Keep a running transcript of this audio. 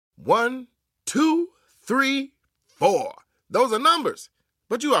1, 2, 3, 4. Those are numbers.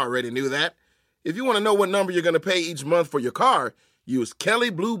 But you already knew that. If you want to know what number you're going to pay each month for your car, use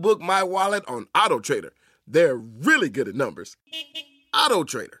Kelley Blue Book My Wallet on AutoTrader. They're really good at numbers.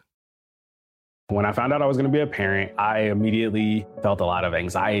 AutoTrader. When I found out I was going to be a parent, I immediately felt a lot of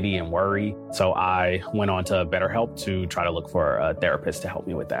anxiety and worry. So I went on to BetterHelp to try to look for a therapist to help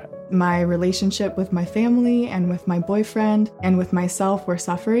me with that. My relationship with my family and with my boyfriend and with myself were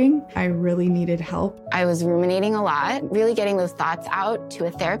suffering. I really needed help. I was ruminating a lot. Really getting those thoughts out to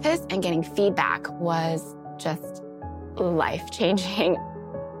a therapist and getting feedback was just life-changing.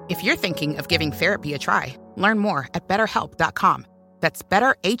 If you're thinking of giving therapy a try, learn more at BetterHelp.com. That's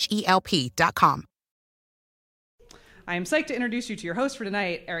BetterHelp.com. I am psyched to introduce you to your host for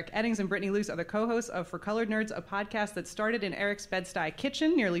tonight. Eric Eddings and Brittany Luce are the co-hosts of For Colored Nerds, a podcast that started in Eric's Bed-Stuy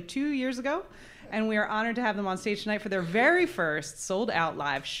kitchen nearly 2 years ago. And we are honored to have them on stage tonight for their very first sold-out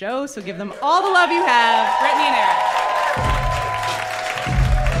live show. So give them all the love you have, Brittany and Eric.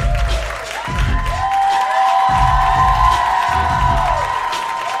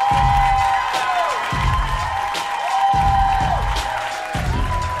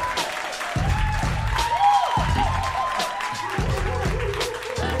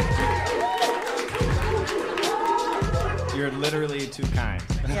 You're literally too kind.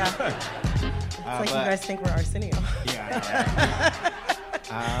 Yeah. It's like you guys think we're Arsenio. Yeah.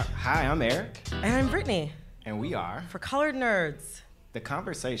 Hi, I'm Eric. And I'm Brittany. And we are For Colored Nerds. the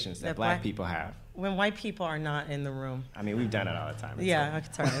conversations that black people have. When white people are not in the room. I mean, we've done it all the time. Yeah,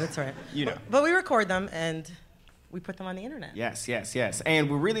 that's all right. That's all right. You know. But we record them and we put them on the internet. Yes. And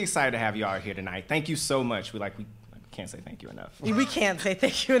we're really excited to have you all here tonight. Thank you so much. We can't say thank you enough. We can't say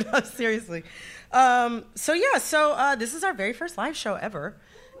thank you enough, seriously. So this is our very first live show ever.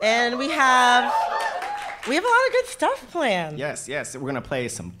 And we have a lot of good stuff planned. Yes. We're going to play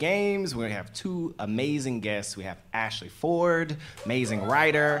some games. We're going to have two amazing guests. We have Ashley Ford, amazing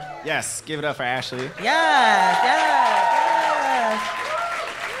writer. Yes, give it up for Ashley. Yes.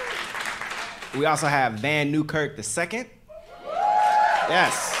 We also have Van Newkirk II.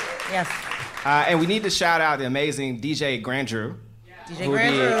 Yes. And we need to shout out the amazing DJ Grandrew. DJ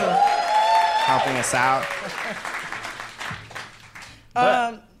Grandrew. Helping us out.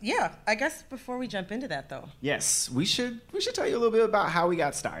 I guess before we jump into that, though. Yes, we should tell you a little bit about how we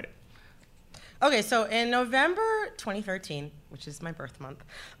got started. Okay, so in November 2013, which is my birth month,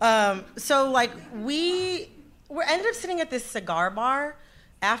 we ended up sitting at this cigar bar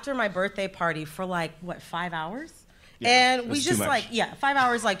after my birthday party for 5 hours? Yeah, and we just 5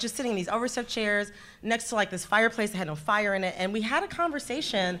 hours, just sitting in these overstuffed chairs next to this fireplace that had no fire in it. And we had a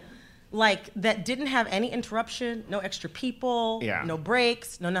conversation that didn't have any interruption, no extra people, no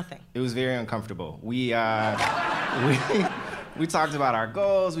breaks, no nothing. It was very uncomfortable. We talked about our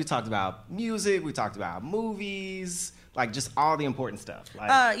goals. We talked about music. We talked about movies, just all the important stuff.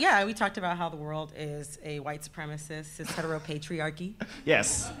 We talked about how the world is a white supremacist, cis heteropatriarchy.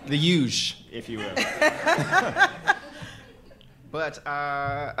 Yes, the huge, if you will. But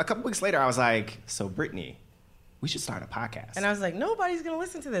a couple weeks later, I was like, so Brittany, we should start a podcast. And I was like, nobody's going to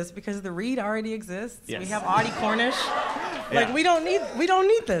listen to this because the read already exists. Yes. We have Audie Cornish. We don't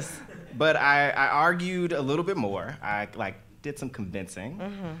need this. But I argued a little bit more. I did some convincing.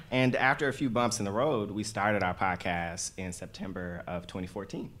 Mm-hmm. And after a few bumps in the road, we started our podcast in September of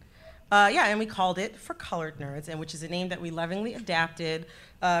 2014. And we called it For Colored Nerds, and which is a name that we lovingly adapted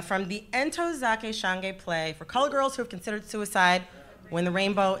from the Ntozake Shange play For Colored Girls Who Have Considered Suicide When the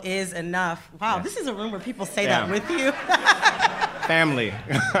Rainbow Is Enough. Wow, This is a room where people say that with you. Family.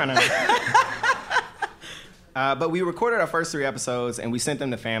 But we recorded our first 3 episodes, and we sent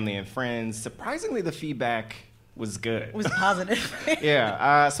them to family and friends. Surprisingly, the feedback was good. It was positive.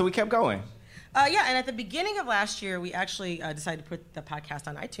 So we kept going. And at the beginning of last year, we actually decided to put the podcast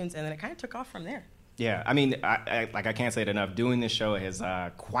on iTunes, and then it kind of took off from there. Yeah, I mean, I can't say it enough. Doing this show has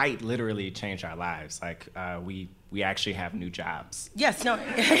quite literally changed our lives. We actually have new jobs. Yes, no.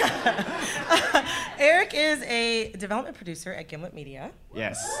 Eric is a development producer at Gimlet Media.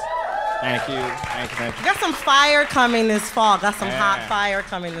 Yes. Thank you. Got some fire coming this fall. Hot fire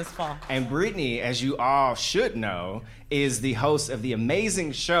coming this fall. And Brittany, as you all should know, is the host of the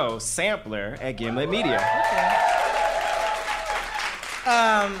amazing show Sampler at Gimlet Media. Okay.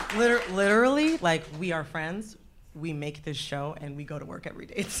 Literally, we are friends. We make this show and we go to work every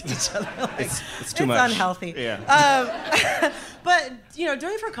day to see each other. It's too much. It's unhealthy. Yeah. But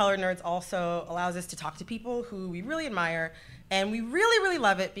doing For Colored Nerds also allows us to talk to people who we really admire, and we really, really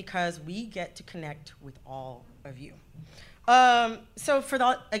love it because we get to connect with all of you. So for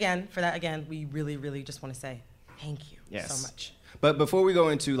that again, we really, really just want to say thank you so much. But before we go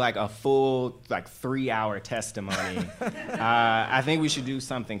into like a full 3-hour testimony, I think we should do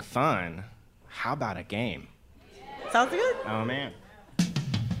something fun. How about a game? Sounds good. Oh, man.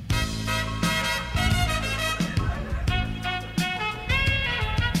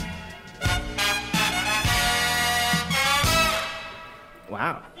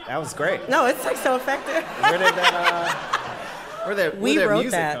 Wow, that was great. No, it's like so effective. Where did that, where their wrote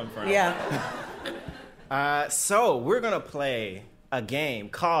music that. come from? Yeah. So we're gonna play a game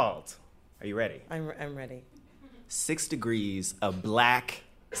called, are you ready? I'm ready. 6 Degrees of Black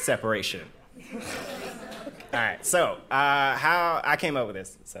Separation. All right, so how I came up with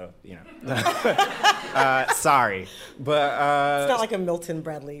this, so, you know. Sorry, but... it's not like a Milton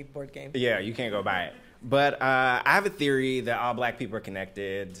Bradley board game. Yeah, you can't go by it. But I have a theory that all black people are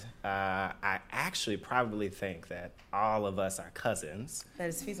connected. I actually probably think that all of us are cousins. That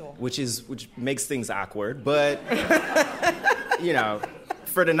is feasible. Which makes things awkward, but, you know,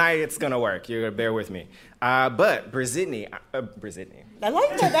 for tonight it's gonna work. You're gonna bear with me. But Brittany. I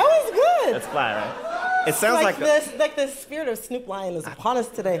like that. That was good. That's fly, right? It sounds like the spirit of Snoop Lion is upon us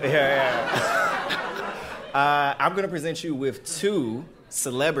today. Yeah. I'm gonna present you with 2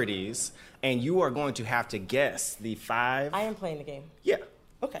 celebrities, and you are going to have to guess the 5. I am playing the game. Yeah.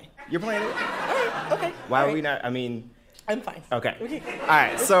 Okay. You're playing it? All right. Okay. Why are we not? I mean. I'm fine. Okay. Okay. All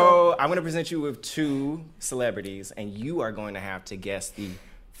right. So I'm going to present you with 2 celebrities, and you are going to have to guess the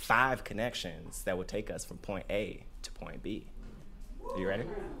 5 connections that will take us from point A to point B. Are you ready?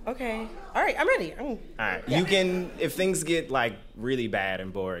 Okay. All right. I'm ready. All right. Yeah. You can, if things get like really bad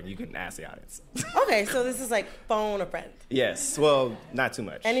and boring, you can ask the audience. Okay. So this is like phone a friend. Yes. Well, not too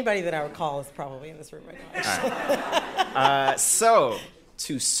much. Anybody that I would call is probably in this room right now. All right. So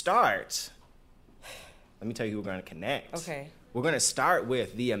to start, let me tell you who we're going to connect. Okay. We're going to start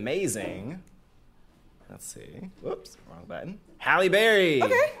with the amazing, let's see, whoops, wrong button, Halle Berry.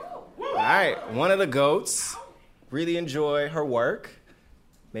 Okay. All right, one of the GOATs. Really enjoy her work.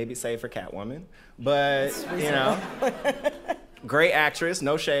 Maybe save for Catwoman. But, you know, great actress,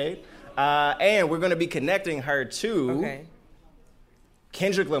 no shade. And we're going to be connecting her to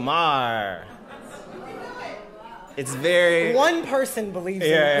Kendrick Lamar. It's very... One person believes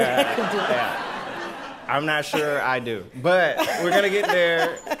in me. Yeah. I'm not sure I do. But we're going to get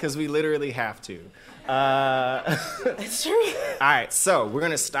there because we literally have to. It's true. All right, so we're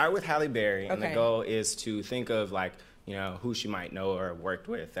going to start with Halle Berry. And the goal is to think of, like, you know, who she might know or worked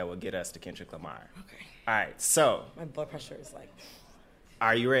with that will get us to Kendrick Lamar. Okay. All right, so... My blood pressure is like...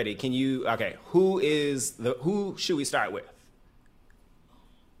 Are you ready? Can you... Okay, who should we start with?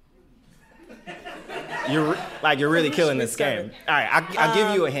 You're really killing this game. All right, I'll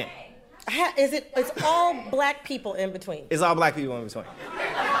give you a hint. It's all black people in between. It's all black people in between.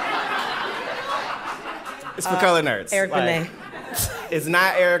 It's for color nerds. Eric Benet. It's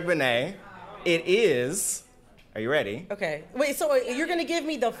not Eric Benet. It is... Are you ready? Okay. Wait, so you're gonna give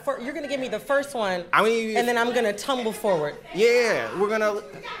me the first one, and then I'm gonna tumble forward. Yeah, we're gonna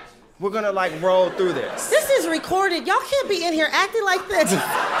like roll through this. This is recorded. Y'all can't be in here acting like this. All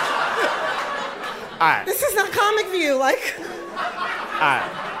right. This is not Comic View, like. All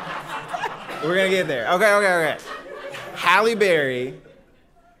right. We're gonna get there. Okay. Halle Berry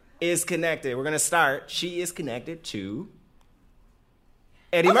is connected. We're gonna start. She is connected to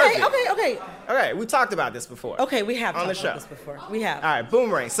Eddie Murphy. Okay, we talked about this before. Okay, we have on the talked show. about this before. We have. All right,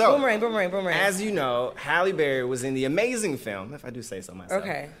 Boomerang. So Boomerang. As you know, Halle Berry was in the amazing film, if I do say so myself.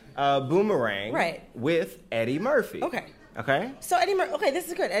 Okay. Boomerang. Right. With Eddie Murphy. Okay. So Eddie Murphy. Okay, this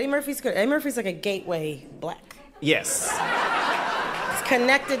is good. Eddie Murphy's good. Eddie Murphy's like a gateway black. Yes. It's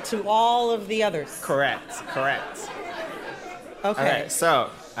connected to all of the others. Correct. Okay. So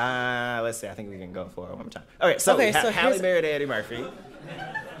let's see. I think we can go for it one more time. Okay. So Halle Berry to Eddie Murphy.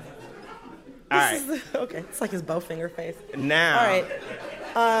 All right. It's like his Bowfinger face. Now. All right.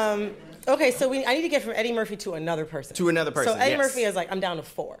 Okay, so I need to get from Eddie Murphy to another person. So Eddie Murphy is like, I'm down to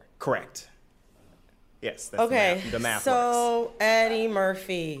 4. Correct. Yes, that's the math so works. Eddie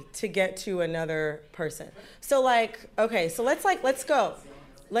Murphy to get to another person. So like, okay, so let's go.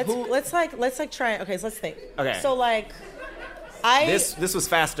 Let's try. Okay, so let's think. Okay. So like, This was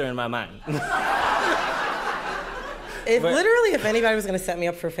faster in my mind. If anybody was gonna set me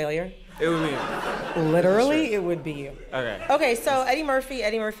up for failure, it would be you. Literally, Sure. it would be you. Okay. Okay, so Eddie Murphy.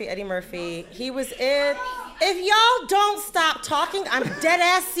 He was in. If y'all don't stop talking, I'm dead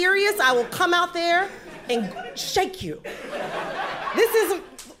ass serious. I will come out there and shake you. This is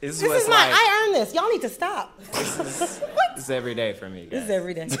I earned this. Y'all need to stop. This is every day for me, guys. This is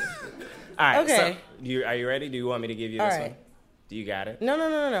every day. All right. Okay. So, are you ready? Do you want me to give you this one? Do you got it?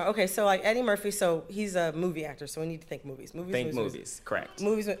 No. Okay, so like Eddie Murphy, so he's a movie actor, so we need to think movies. Movies. Correct.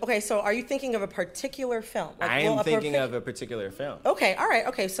 Movies. Okay, so are you thinking of a particular film? I am thinking of a particular film. Okay, all right.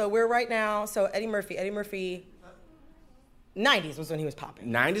 Okay, so we're right now. So Eddie Murphy. 90s was when he was popping.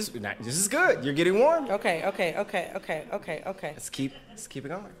 90s. This is good. You're getting warm. Okay. Let's keep it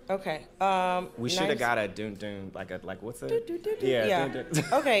going. Okay. We should have got a doon like what's the yeah. Dun.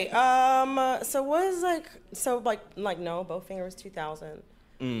 Okay. So what is like no Bowfinger was 2000.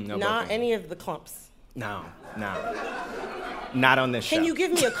 No. Not Bowfinger. any of the clumps. No. Not on this show. Can you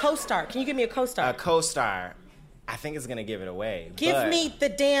give me a co-star? A co-star. I think it's gonna give it away. Give me the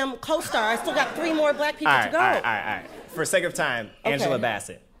damn co-star. I still got 3 more black people to go. All right. For sake of time, Angela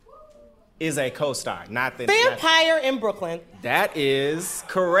Bassett is a co-star, not the Vampire in Brooklyn. That is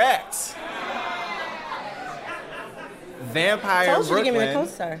correct. Vampire in Brooklyn. Told you to give me the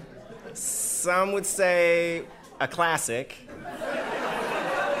co-star. Some would say a classic.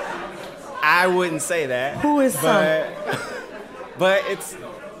 I wouldn't say that. Who is some? But it's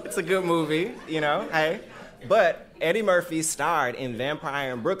a good movie, you know. Hey. But Eddie Murphy starred in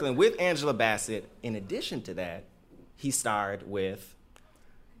Vampire in Brooklyn with Angela Bassett. In addition to that, he starred with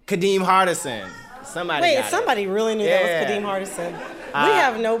Kadeem Hardison. Somebody really knew that was Kadeem Hardison. We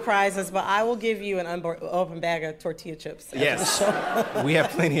have no prizes, but I will give you an open bag of tortilla chips. Yes, we have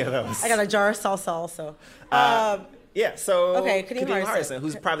plenty of those. I got a jar of salsa also. Kadeem Hardison,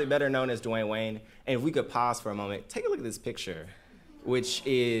 who's probably better known as Dwayne Wayne. And if we could pause for a moment, take a look at this picture, which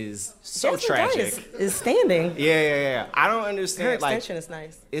is so tragic. Is standing. Yeah. I don't understand. Her extension is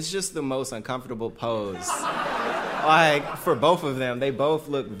nice. It's just the most uncomfortable pose. Like, for both of them, they both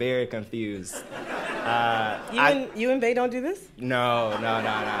look very confused. You and Bae don't do this? No.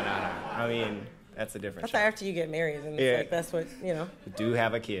 I mean, that's a different show. After you get married, and it's like, that's what, you know. We do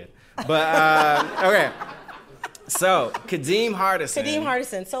have a kid. But, okay. So, Kadeem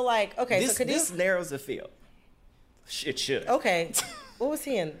Hardison. So, like, okay, this narrows the field. It should. Okay. What was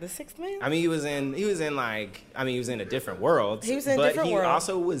he in? The Sixth Man? I mean, he was in a different world. He was in a different world.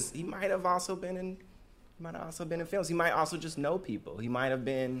 He might have also been in films. He might also just know people. He might have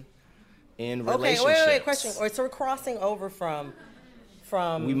been in relationships. Okay, wait, question. So we're crossing over from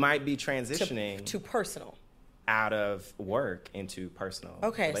we might be transitioning to personal. Out of work into personal.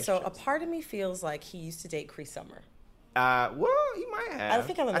 Okay, so a part of me feels like he used to date Cree Summer. Well, he might have. I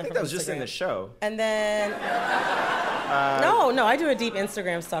think that was just in the show. And then, no, I do a deep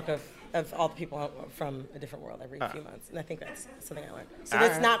Instagram stalk of all the people from a different world every few months, and I think that's something I learned. So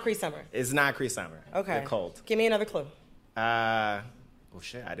it's not Cree Summer. It's not Cree Summer. Okay. They're cold. Give me another clue. Well,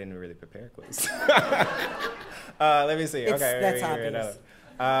 shit, I didn't really prepare clues. Let me see. That's obvious.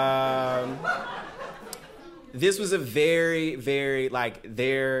 This was a very, very, like,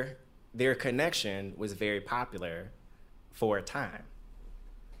 their connection was very popular for a time.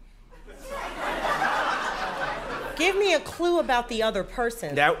 Give me a clue about the other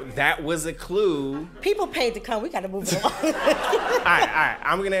person. That was a clue. People paid to come. We got to move it along. All right.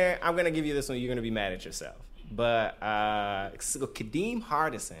 I'm gonna give you this one. You're gonna be mad at yourself. But so Kadeem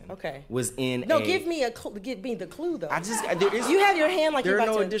Hardison was in. No, give me a clue. Give me the clue though. You have your hand like there you're about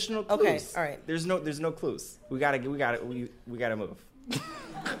are no to. Additional clues. Okay, all right. There's no clues. We gotta move.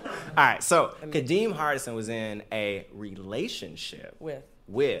 All right, so Kadeem Hardison was in a relationship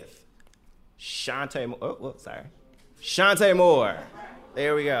with Shantae Moore.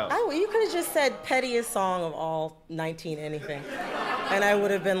 There we go. You could have just said pettiest song of all 19 anything, and I would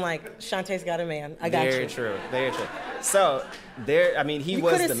have been like, Shantae's got a man. I got you. Very true. So he was the man. You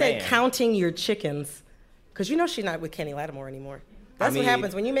could have said counting your chickens, because you know she's not with Kenny Lattimore anymore. That's what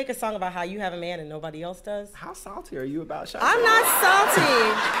happens when you make a song about how you have a man and nobody else does. How salty are you about Shantae? I'm not salty.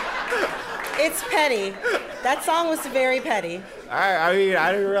 It's petty. That song was very petty. All right, I mean,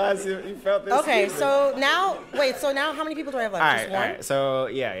 I didn't realize you felt this. Okay, so now how many people do I have left? All right. So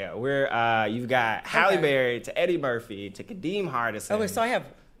yeah, we're you've got Halle Berry to Eddie Murphy to Kadeem Hardison. Okay, so I have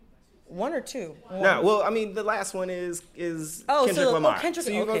one or two. No, well, I mean, the last one is Kendrick Lamar. Kendrick.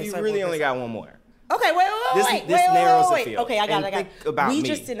 So you really only got one more. Okay, wait. This narrows the field. Okay, I got it. We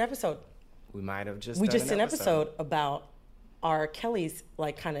just did an episode. We might have just. We just did an episode about R. Kelly's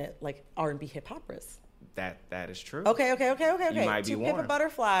kind of R&B hip hoppers. That is true. Okay. You might be warm. To Pimp a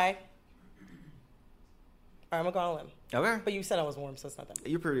Butterfly. All right, I'm gonna go on a limb. Okay. But you said I was warm, so it's not that bad.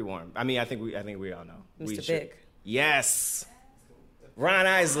 You're pretty warm. I mean, I think we all know. Mr. Big. Yes. Ron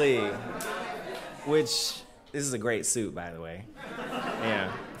Isley. Which this is a great suit, by the way.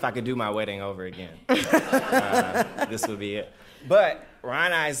 Yeah. If I could do my wedding over again, this would be it. But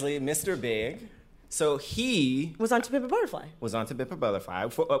Ron Isley, Mr. Big, So he was on To Pimp a Butterfly.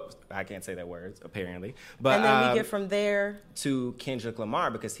 I can't say that word, apparently. But, and then we get from there to Kendrick Lamar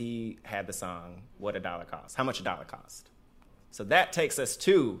because he had the song What a Dollar Cost. How much a dollar cost? So that takes us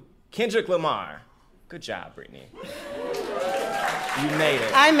to Kendrick Lamar. Good job, Brittany. You made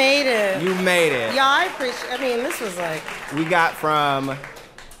it. I made it. You made it. Yeah, I appreciate. I mean, this was like we got from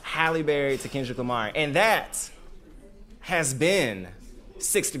Halle Berry to Kendrick Lamar, and that has been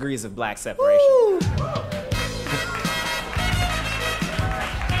 6 Degrees of Black Separation. Woo.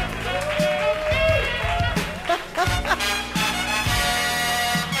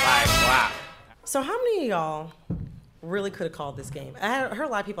 Wow. So how many of y'all really could have called this game? I heard a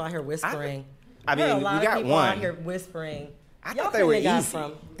lot of people out here whispering. I mean, we got one. People out here whispering. I Y'all thought they were couldn't have easy. got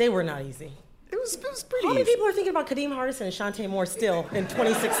from. They were not easy. It was pretty How many easy. people are thinking about Kadeem Hardison and Shantae Moore still in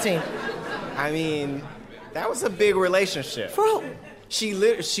 2016? I mean, that was a big relationship. Bro.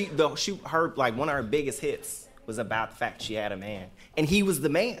 Her like one of her biggest hits was about the fact she had a man, and he was the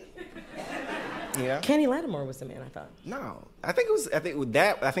man. Yeah. Kenny Lattimore was the man, I thought. No, I think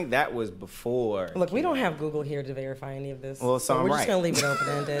that was before. Look, we don't have Google here to verify any of this. Well, so I'm we're right. just gonna leave it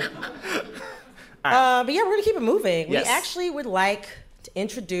open-ended. Right. But yeah, we're gonna keep it moving. Yes. We actually would like to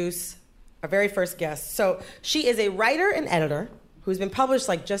introduce our very first guest. So she is a writer and editor who's been published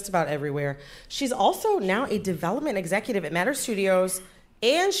like just about everywhere. She's also now a development executive at Matter Studios,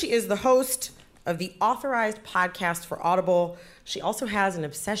 and she is the host of the Authorized podcast for Audible. She also has an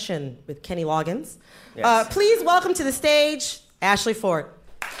obsession with Kenny Loggins. Yes. Please welcome to the stage, Ashley Ford.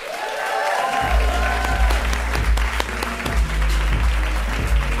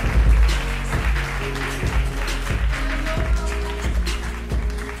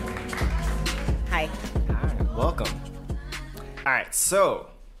 Hi. Welcome. All right, so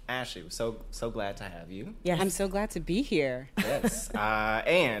Ashley, so glad to have you. Yes. I'm so glad to be here. Yes.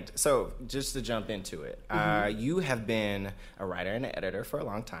 And so just to jump into it, you have been a writer and an editor for a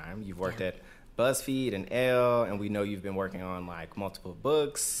long time. You've worked at BuzzFeed and Elle, and we know you've been working on like multiple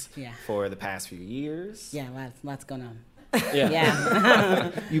books for the past few years. Yeah, lots going on. Yeah.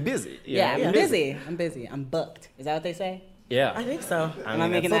 You busy. Yeah, I'm busy. I'm booked. Is that what they say? Yeah. I think so. Am I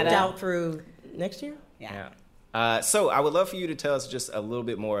making that booked up? out through next year? Yeah. So I would love for you to tell us just a little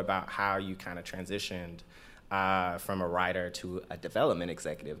bit more about how you kind of transitioned from a writer to a development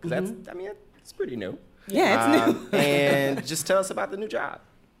executive, because it's pretty new. Yeah, it's new. And just tell us about the new job.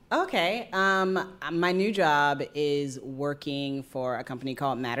 Okay. My new job is working for a company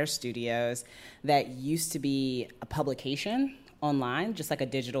called Matter Studios that used to be a publication online, just like a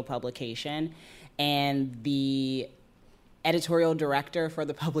digital publication. And the editorial director for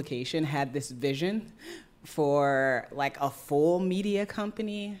the publication had this vision for like a full media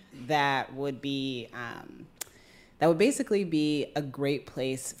company that would be that would basically be a great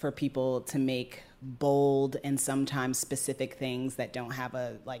place for people to make bold and sometimes specific things that don't have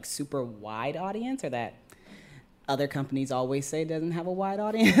a like super wide audience, or that other companies always say doesn't have a wide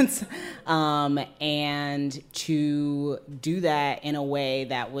audience, and to do that in a way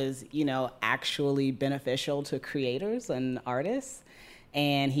that was, actually beneficial to creators and artists.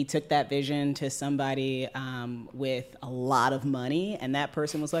 And he took that vision to somebody with a lot of money, and that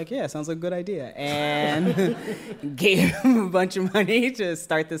person was like, yeah, sounds like a good idea, and gave him a bunch of money to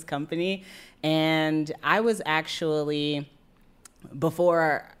start this company. And I was actually,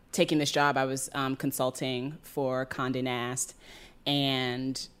 before taking this job, I was consulting for Condé Nast,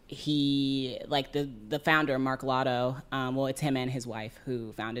 and he, like the founder, Mark Lotto, it's him and his wife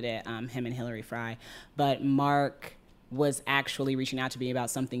who founded it, him and Hillary Fry, but Mark was actually reaching out to me about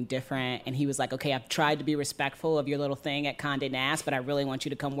something different, and he was like, okay, I've tried to be respectful of your little thing at Condé Nast, but I really want you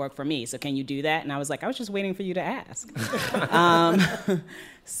to come work for me, so can you do that? And I was like, I was just waiting for you to ask.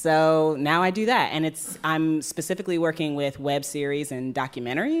 So now I do that, and I'm specifically working with web series and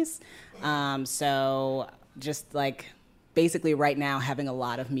documentaries, so just like basically right now having a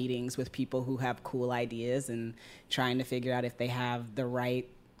lot of meetings with people who have cool ideas and trying to figure out if they have the right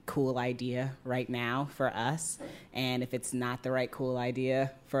cool idea right now for us, and if it's not the right cool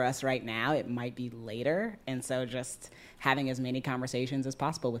idea for us right now, it might be later. And so just having as many conversations as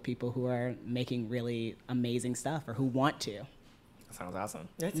possible with people who are making really amazing stuff or who want to. That sounds awesome.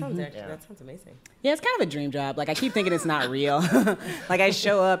 That sounds that sounds amazing. Yeah, it's kind of a dream job. Like, I keep thinking it's not real. Like, I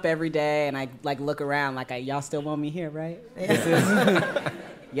show up every day and I like look around like, y'all still want me here, right?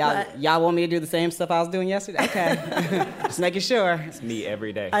 Y'all want me to do the same stuff I was doing yesterday? Okay. Just making sure. It's me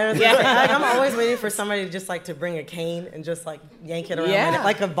every day. I'm always waiting for somebody to just like to bring a cane and just like yank it around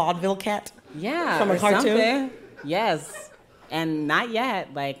like a vaudeville cat. Yeah. From a cartoon. Something. Yes. And not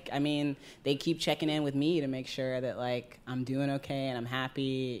yet. Like, I mean, they keep checking in with me to make sure that, like, I'm doing okay and I'm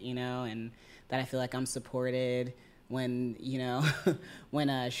happy, you know, and that I feel like I'm supported when, you know,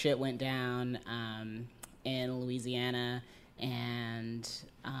 when shit went down in Louisiana and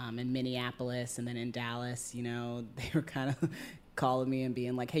in Minneapolis and then in Dallas, you know, they were kind of calling me and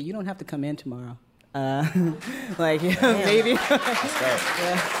being like, hey, you don't have to come in tomorrow. Like, you know, maybe.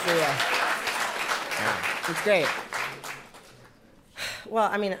 That's great. It's great. Well,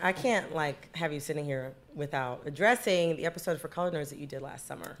 I mean, I can't, like, have you sitting here without addressing the episode for Colored Nerds that you did last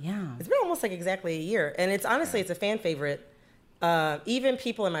summer. Yeah. It's been almost, like, exactly a year. And it's honestly, it's a fan favorite. Even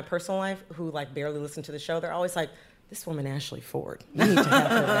people in my personal life who, like, barely listen to the show, they're always like, this woman, Ashley Ford, we need to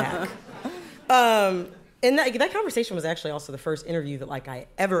have her back. And that conversation was actually also the first interview that, like, I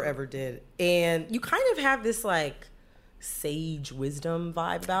ever did. And you kind of have this, like, sage wisdom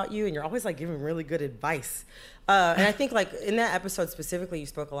vibe about you, and you're always, like, giving really good advice. And I think, like, in that episode specifically, you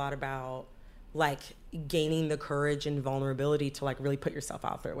spoke a lot about, like, gaining the courage and vulnerability to, like, really put yourself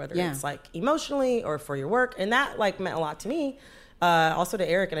out there, whether it's, like, emotionally or for your work. And that, like, meant a lot to me, also to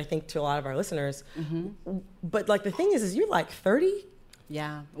Eric, and I think to a lot of our listeners. Mm-hmm. But, like, the thing is you're, like, 30?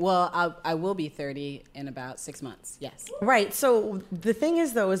 Yeah. Well, I will be 30 in about 6 months. Yes. Right. So the thing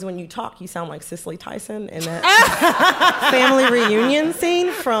is, though, is when you talk, you sound like Cicely Tyson in that family reunion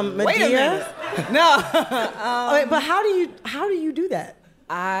scene from Medea. Wait a minute. No. But how do you do that?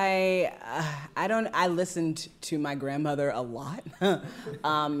 I listened to my grandmother a lot.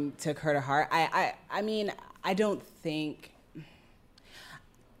 Took her to heart. I mean, I don't think.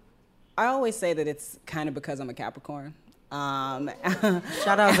 I always say that it's kind of because I'm a Capricorn. Shout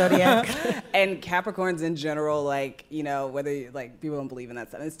out Zodiac. And Capricorns in general, like, you know, whether like people don't believe in that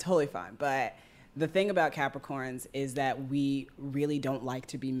stuff, it's totally fine. But the thing about Capricorns is that we really don't like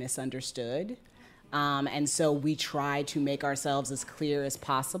to be misunderstood. And so we try to make ourselves as clear as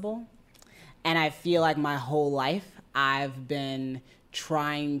possible. And I feel like my whole life I've been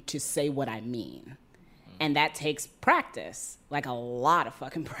trying to say what I mean. And that takes practice, like a lot of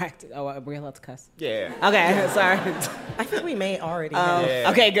fucking practice. Oh, are we allowed to cuss? Yeah. Okay, sorry. I think we may already have. Yeah.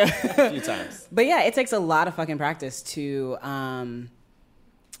 Okay, good. A few times. But yeah, it takes a lot of fucking practice to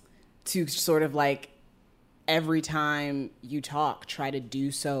sort of like every time you talk, try to do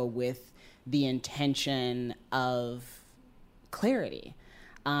so with the intention of clarity,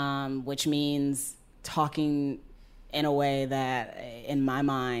 which means talking in a way that, in my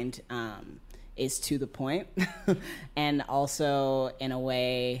mind, is to the point, and also in a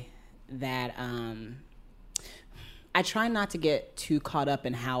way that I try not to get too caught up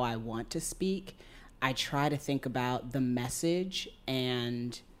in how I want to speak. I try to think about the message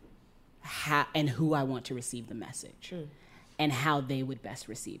and who I want to receive the message, and how they would best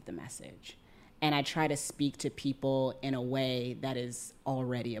receive the message. And I try to speak to people in a way that is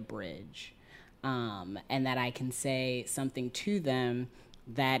already a bridge, and that I can say something to them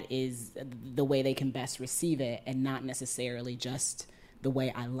that is the way they can best receive it, and not necessarily just the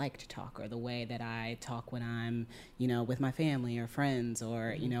way I like to talk or the way that I talk when I'm, you know, with my family or friends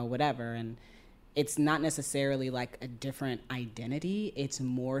or, you know, whatever. And it's not necessarily like a different identity. It's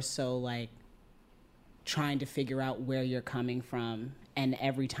more so like trying to figure out where you're coming from. And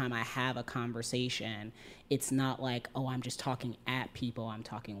every time I have a conversation, it's not like, oh, I'm just talking at people, I'm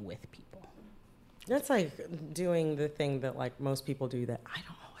talking with people. That's like doing the thing that like most people do that I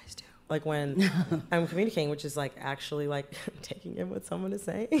don't always do. Like when I'm communicating, which is like actually like taking in what someone is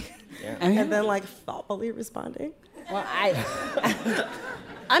saying, and then like thoughtfully responding. Well, I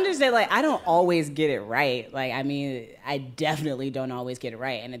understand, like, I don't always get it right. Like, I mean, I definitely don't always get it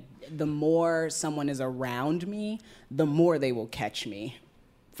right. And the more someone is around me, the more they will catch me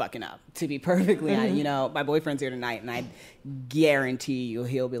fucking up, to be perfectly honest. You know, my boyfriend's here tonight, and I guarantee you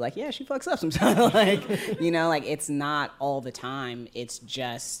he'll be like, yeah, she fucks up sometimes. Like, you know, like, it's not all the time. It's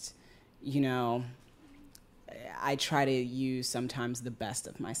just, you know, I try to use sometimes the best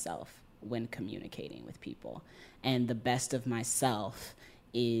of myself when communicating with people. And the best of myself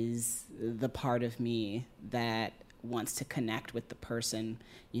is the part of me that wants to connect with the person,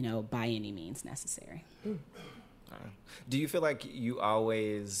 you know, by any means necessary. Do you feel like you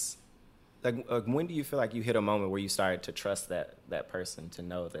always, like when do you feel like you hit a moment where you started to trust that person to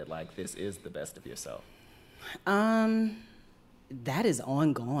know that, like, this is the best of yourself? That is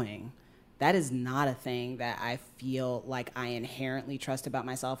ongoing. That is not a thing that I feel like I inherently trust about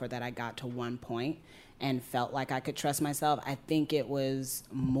myself, or that I got to one point and felt like I could trust myself. I think it was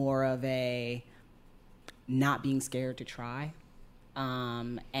more of a not being scared to try,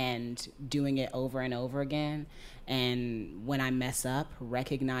 and doing it over and over again. And when I mess up,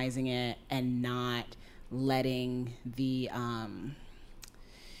 recognizing it and not letting the, I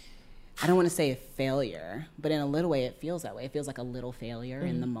don't want to say a failure, but in a little way it feels that way. It feels like a little failure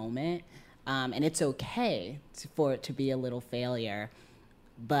in the moment. And it's okay for it to be a little failure,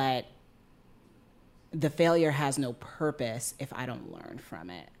 but the failure has no purpose if I don't learn from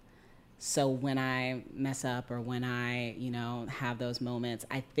it. So when I mess up or when I, have those moments,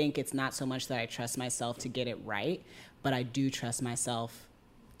 I think it's not so much that I trust myself to get it right, but I do trust myself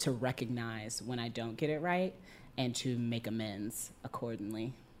to recognize when I don't get it right and to make amends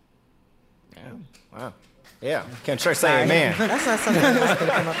accordingly. Yeah. Wow. Yeah. Can't sure say amen. That's not something I was going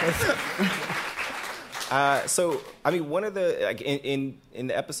to come up with. So, I mean, one of the, in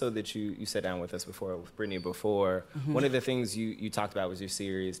the episode that you sat down with us before, with Brittany before, one of the things you talked about was your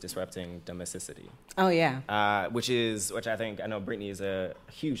series, Disrupting Domesticity. Oh, yeah. Which I know Brittany is a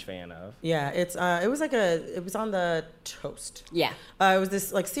huge fan of. Yeah, it was on the Toast. Yeah. It was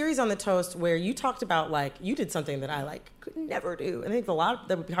this series on the Toast where you talked about you did something that I could never do. And I think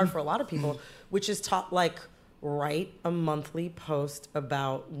that would be hard for a lot of people, which is write a monthly post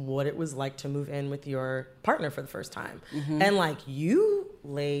about what it was like to move in with your partner for the first time. And you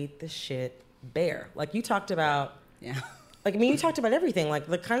laid the shit bare. You talked about, you talked about everything,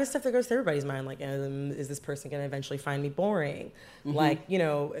 the kind of stuff that goes through everybody's mind. Is this person going to eventually find me boring?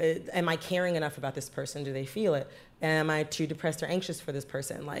 Am I caring enough about this person? Do they feel it? Am I too depressed or anxious for this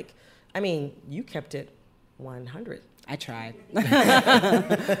person? You kept it 100. I tried.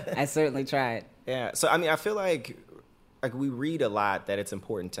 I certainly tried. Yeah. So, I mean, I feel like we read a lot that it's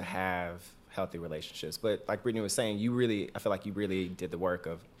important to have healthy relationships. But like Brittany was saying, I feel like you really did the work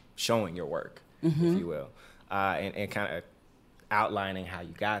of showing your work, if you will, and kind of outlining how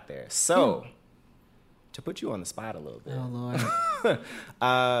you got there. So, to put you on the spot a little bit. Oh, Lord.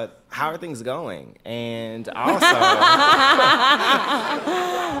 How are things going? And also...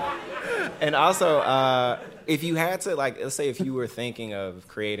 if you had to, let's say if you were thinking of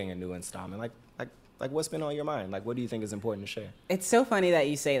creating a new installment, what's been on your mind? What do you think is important to share? It's so funny that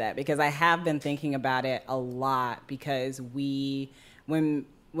you say that because I have been thinking about it a lot because when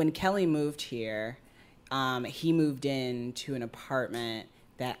Kelly moved here, he moved into an apartment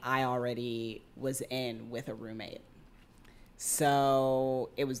that I already was in with a roommate. So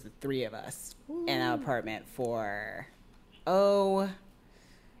it was the three of us in an apartment for,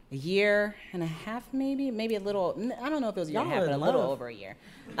 a year and a half, maybe a little. I don't know if it was a year and a half, but a little over a year.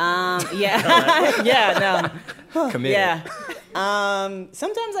 Yeah, no, committed. Yeah.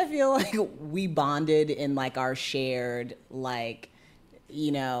 Sometimes I feel like we bonded in our shared we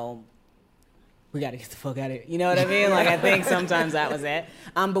got to get the fuck out of here. You know what I mean? I think sometimes that was it.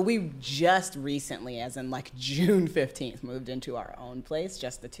 But we just recently, as in June 15th, moved into our own place,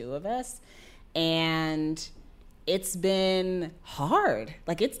 just the two of us, and it's been hard.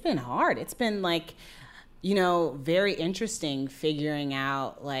 It's been hard. It's been very interesting figuring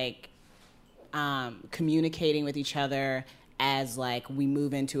out communicating with each other as we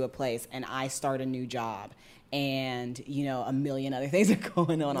move into a place and I start a new job and a million other things are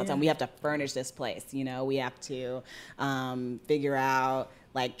going on all the time. We have to furnish this place. We have to figure out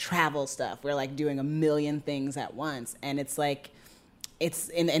travel stuff. We're doing a million things at once, and it's it's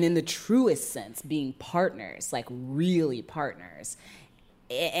in the truest sense being partners, really partners.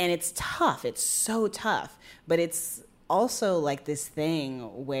 And it's tough. It's so tough. But it's also this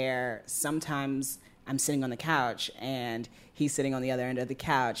thing where sometimes I'm sitting on the couch and he's sitting on the other end of the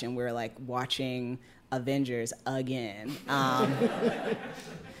couch and we're watching Avengers again. And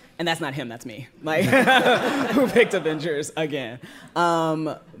that's not him, that's me. Who picked Avengers again.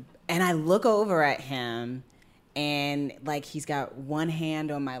 And I look over at him and he's got one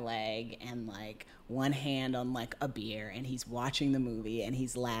hand on my leg and one hand on a beer, and he's watching the movie and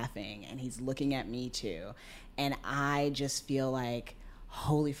he's laughing and he's looking at me too. And I just feel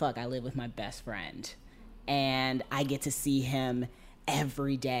holy fuck, I live with my best friend and I get to see him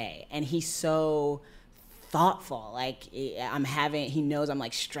every day. And he's so thoughtful. He knows I'm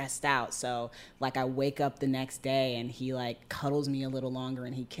stressed out. So I wake up the next day and he cuddles me a little longer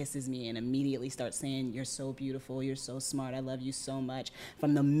and he kisses me and immediately starts saying, "You're so beautiful. You're so smart. I love you so much,"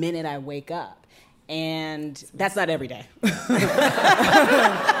 from the minute I wake up. And that's not every day.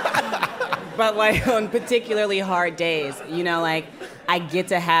 But on particularly hard days, I get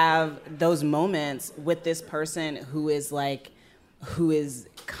to have those moments with this person who is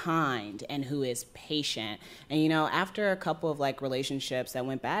kind and who is patient. And, you know, after a couple of like relationships that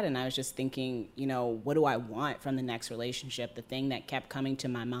went bad, and I was just thinking, you know, what do I want from the next relationship? The thing that kept coming to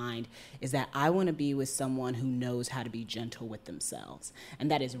my mind is that I want to be with someone who knows how to be gentle with themselves.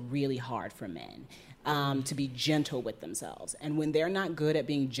 And that is really hard for men. To be gentle with themselves. And when they're not good at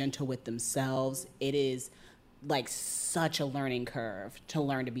being gentle with themselves, it is like such a learning curve to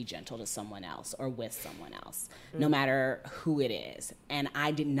learn to be gentle to someone else or with someone else, no matter who it is. And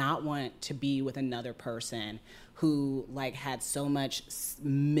I did not want to be with another person who like had so much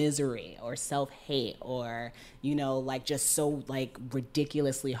misery or self-hate or, you know, like just so like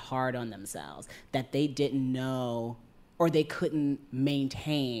ridiculously hard on themselves that they didn't know or they couldn't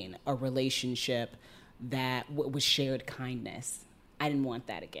maintain a relationship that was shared kindness. I didn't want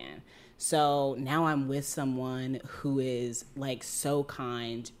that again. So now I'm with someone who is like so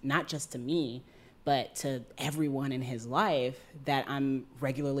kind, not just to me, but to everyone in his life, that I'm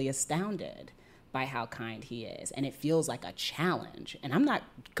regularly astounded by how kind he is. And it feels like a challenge. And I'm not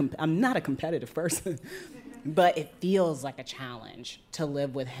a competitive person, but it feels like a challenge to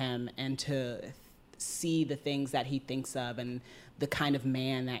live with him and to see the things that he thinks of and the kind of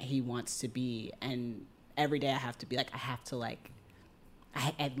man that he wants to be. And every day I have to be like,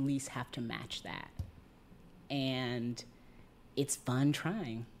 I at least have to match that. And it's fun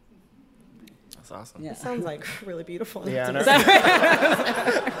trying. That's awesome. Yeah. It sounds like really beautiful. Yeah,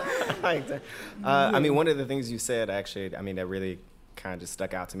 I know. I mean, one of the things you said, actually, I mean, that really kind of just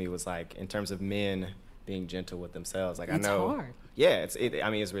stuck out to me was like, in terms of men being gentle with themselves. Like, it's I know. hard. Yeah, it's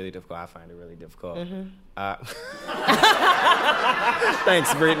really difficult. I find it really difficult.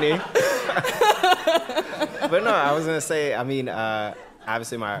 Thanks, Brittany. But no, I was gonna say, I mean,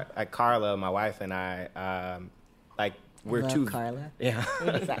 obviously Carla, my wife, and I, like, we're love two. Carla. Yeah.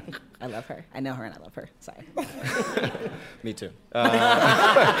 I love her. I know her and I love her. Sorry. Me too.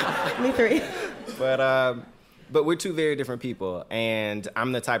 Me three. But we're two very different people, and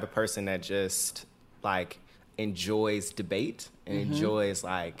I'm the type of person that just like enjoys debate and enjoys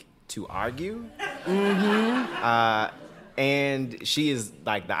like to argue. And she is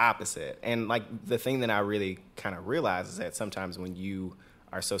like the opposite. And like the thing that I really kind of realize is that sometimes when you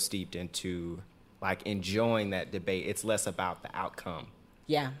are so steeped into like enjoying that debate, it's less about the outcome.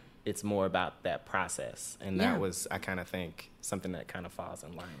 Yeah. It's more about that process. And that was, I kind of think, something that kind of falls in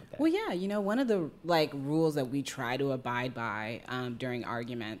line with that. Well, yeah, you know, one of the like rules that we try to abide by during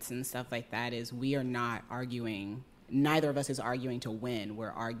arguments and stuff like that is we are not arguing. Neither of us is arguing to win. We're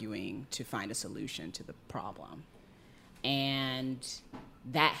arguing to find a solution to the problem. And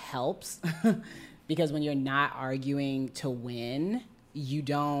that helps because when you're not arguing to win, you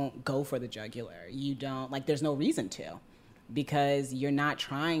don't go for the jugular. You don't, like, there's no reason to, because you're not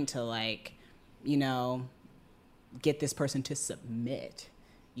trying to, like, you know, get this person to submit.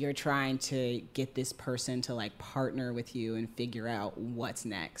 You're trying to get this person to, like, partner with you and figure out what's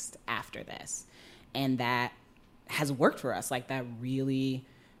next after this. And that has worked for us. Like, that really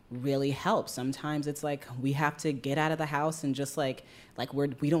helps. Sometimes it's like we have to get out of the house and just like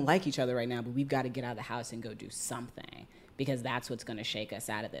we don't like each other right now, but we've got to get out of the house and go do something, because that's what's going to shake us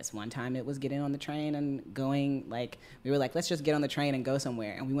out of this. One time it was getting on the train and going, like, we were like, let's just get on the train and go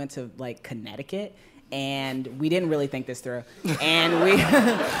somewhere. And we went to like Connecticut, and we didn't really think this through. And we,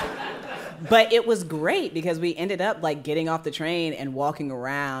 but it was great because we ended up like getting off the train and walking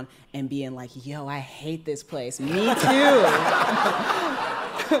around and being like, yo, I hate this place. Me too.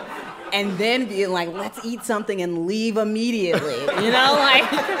 And then being like, let's eat something and leave immediately. You know, like,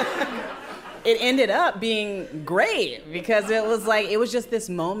 it ended up being great because it was just this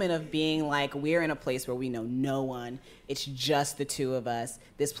moment of being like, we're in a place where we know no one. It's just the two of us.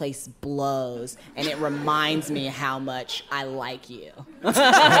 This place blows, and it reminds me how much I like you,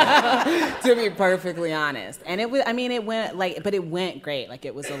 to be perfectly honest. And it went great. Like,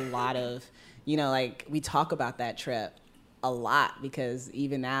 it was a lot of, you know, like, we talk about that trip a lot because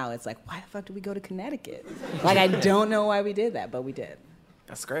even now it's like, why the fuck did we go to Connecticut? Like, I don't know why we did that, but we did.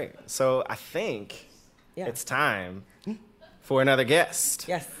 That's great. So I think it's time for another guest.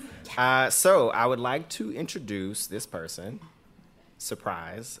 Yes. So I would like to introduce this person.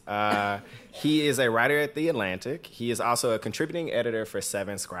 Surprise. He is a writer at The Atlantic. He is also a contributing editor for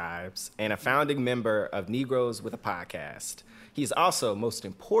Seven Scribes and a founding member of Negroes with a Podcast. He's also, most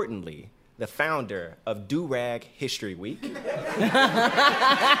importantly, the founder of Do Rag History Week.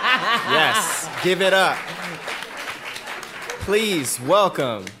 Yes, give it up. Please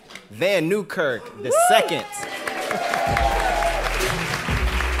welcome Van Newkirk II.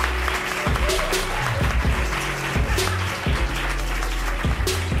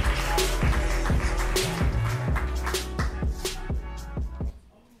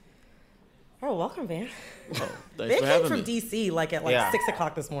 Oh, welcome, Van. Thanks Van for came having from me. DC like at 6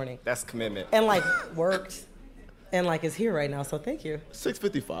 o'clock this morning. That's commitment. And like worked and like is here right now. So thank you.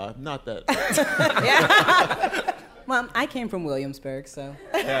 6:55, not that. Well, I came from Williamsburg, so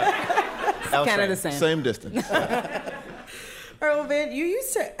That was kind of the strange. same. Same distance. All right, well, Van, you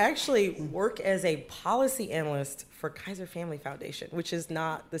used to actually work as a policy analyst for Kaiser Family Foundation, which is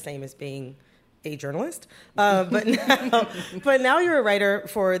not the same as being a journalist. But now you're a writer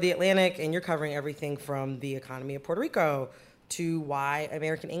for The Atlantic, and you're covering everything from the economy of Puerto Rico to why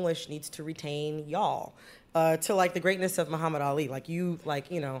American English needs to retain y'all. To like the greatness of Muhammad Ali,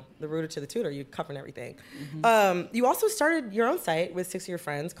 the rooter to the tutor, you're covering everything. You also started your own site with 6 of your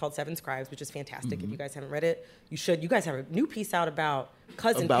friends called Seven Scribes, which is fantastic. If you guys haven't read it, you should. You guys have a new piece out about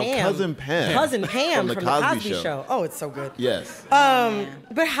Cousin Pam. Cousin Pam. Cousin Pam From from the the Cosby Cosby Show. Show. Oh, it's so good. Yes.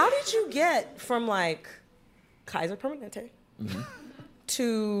 But how did you get from like Kaiser Permanente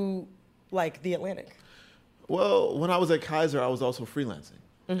to like The Atlantic? Well, when I was at Kaiser, I was also freelancing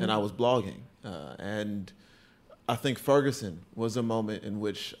and I was blogging. And I think Ferguson was a moment in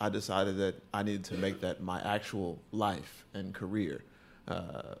which I decided that I needed to make that my actual life and career.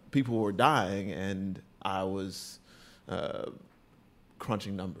 People were dying, and I was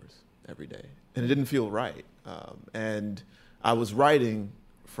crunching numbers every day, and it didn't feel right. And I was writing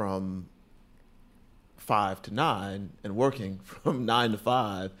from 5 to 9 and working from 9 to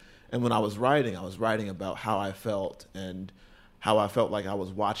 5. And when I was writing about how I felt and how I felt like I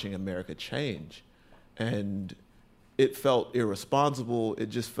was watching America change. And it felt irresponsible. It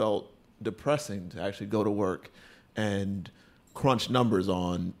just felt depressing to actually go to work and crunch numbers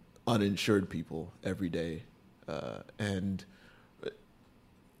on uninsured people every day. And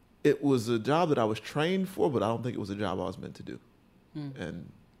it was a job that I was trained for, but I don't think it was a job I was meant to do.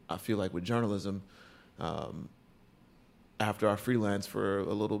 And I feel like with journalism, after I freelanced for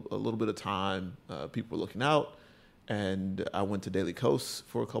a little bit of time, people were looking out, and I went to Daily Kos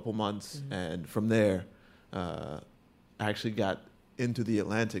for a couple months, and from there, I actually got into The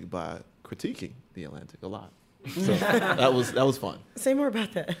Atlantic by critiquing The Atlantic a lot. So that was fun. Say more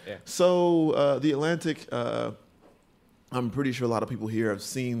about that. Yeah. So The Atlantic, I'm pretty sure a lot of people here have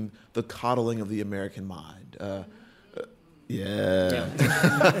seen the coddling of the American mind. Yeah.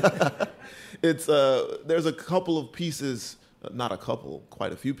 It's there's a couple of pieces, not a couple,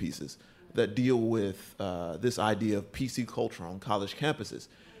 quite a few pieces that deal with this idea of PC culture on college campuses,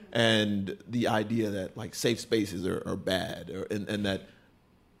 and the idea that like safe spaces are bad, and that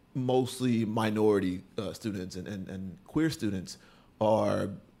mostly minority students and queer students are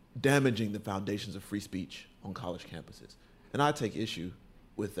damaging the foundations of free speech on college campuses. And I take issue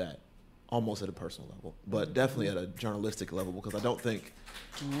with that almost at a personal level, but definitely at a journalistic level, because I don't think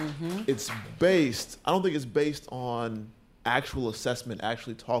it's based on actual assessment,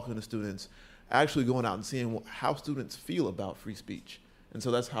 actually talking to students, actually going out and seeing how students feel about free speech. And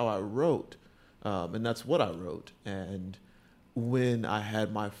so that's how I wrote, and that's what I wrote. And when I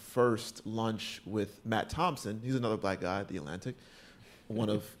had my first lunch with Matt Thompson, he's another black guy at The Atlantic, one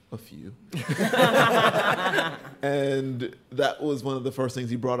of a few. And that was one of the first things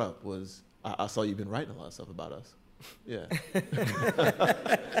he brought up was, I saw you've been writing a lot of stuff about us. Yeah.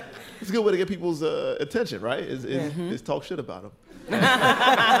 It's a good way to get people's attention, right? Is talk shit about them.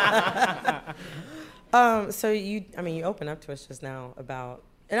 So you open up to us just now about,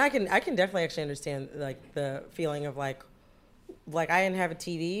 and I can definitely actually understand like the feeling of like I didn't have a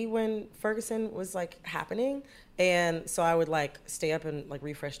TV when Ferguson was like happening, and so I would like stay up and like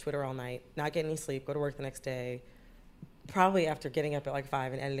refresh Twitter all night, not get any sleep, go to work the next day, probably after getting up at like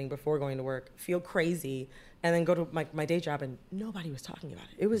 5 and editing before going to work, feel crazy, and then go to my day job and nobody was talking about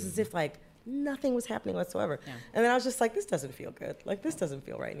it. It was as if like nothing was happening whatsoever. Yeah. And then I was just like, this doesn't feel good. Like this doesn't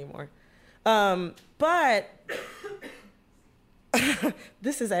feel right anymore. But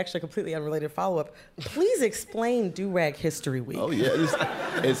this is actually a completely unrelated follow-up. Please explain Do-Rag History Week. Oh, yeah.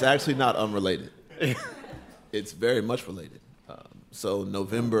 It's actually not unrelated. It's very much related. So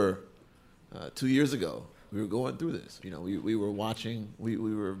November 2 years ago, we were going through this. You know, we were watching.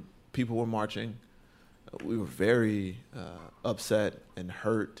 People were marching. We were very upset and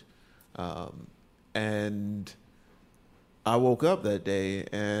hurt. And I woke up that day,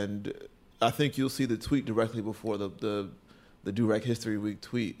 and I think you'll see the tweet directly before the Do-Rag History Week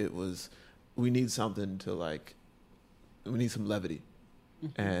tweet. It was, we need something to like, we need some levity,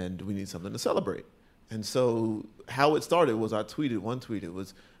 and we need something to celebrate. And so how it started was I tweeted one tweet. It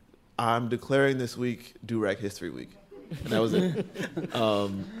was, I'm declaring this week Do-Rag History Week. And that was it.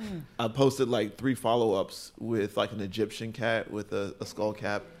 I posted like 3 follow-ups with like an Egyptian cat with a skull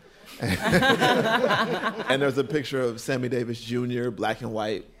cap. And there's a picture of Sammy Davis Jr., black and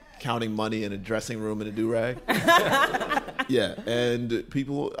white counting money in a dressing room in a do-rag. Yeah, and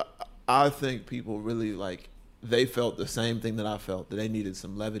people, I think people really they felt the same thing that I felt, that they needed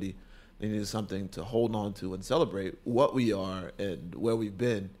some levity. They needed something to hold on to and celebrate what we are and where we've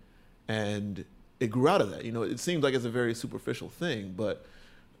been. And it grew out of that. It seems like it's a very superficial thing, but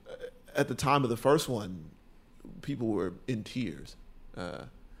at the time of the first one, people were in tears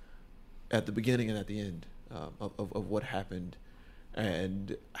at the beginning and at the end of what happened,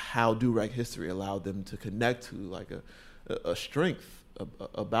 and how do-rag history allowed them to connect to a strength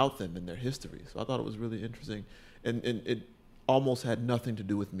about them and their history. So I thought it was really interesting, and it almost had nothing to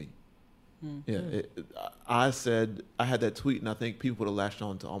do with me. Mm-hmm. Yeah, I said I had that tweet, and I think people would have latched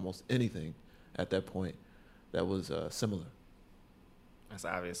on to almost anything at that point that was similar. That's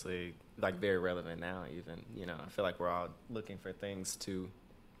obviously very relevant now. Even I feel like we're all looking for things to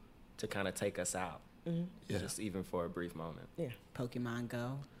kind of take us out, just even for a brief moment. Yeah, Pokemon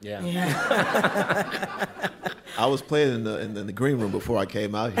Go. Yeah. I was playing in the green room before I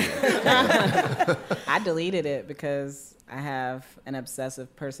came out here. I deleted it because I have an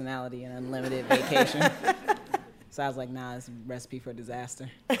obsessive personality and unlimited vacation. So I was like, nah, it's a recipe for disaster.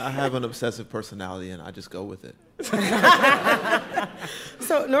 I have an obsessive personality, and I just go with it.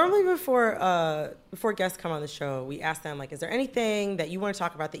 So normally before guests come on the show, we ask them, is there anything that you want to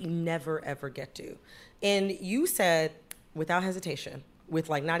talk about that you never, ever get to? And you said, without hesitation, with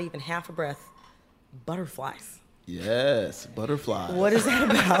not even half a breath, butterflies. Yes, butterflies. What is that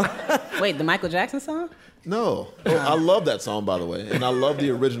about? Wait, the Michael Jackson song? No. I love that song, by the way. And I love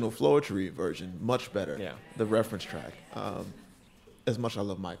the original Floetry version much better. Yeah. The reference track. As much as I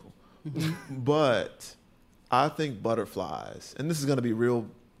love Michael. But I think butterflies, and this is going to be real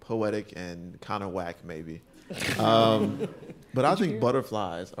poetic and kind of whack maybe. But I think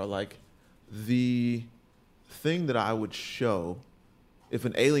butterflies are the thing that I would show if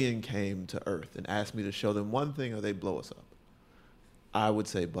an alien came to Earth and asked me to show them one thing or they blow us up. I would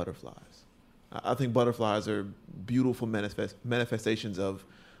say butterflies. I think butterflies are beautiful manifestations of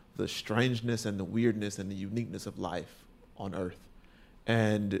the strangeness and the weirdness and the uniqueness of life on Earth.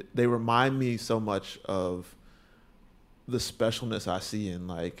 And they remind me so much of the specialness I see in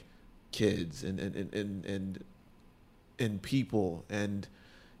kids and people. And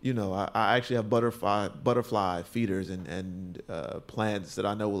I actually have butterfly feeders and plants that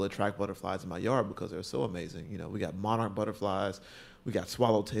I know will attract butterflies in my yard because they're so amazing. We got monarch butterflies. We got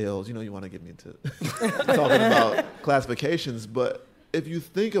swallowtails. You want to get me into talking about classifications. But if you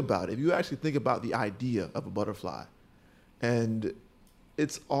actually think about the idea of a butterfly, and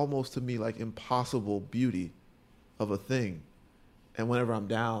it's almost to me impossible beauty of a thing. And whenever I'm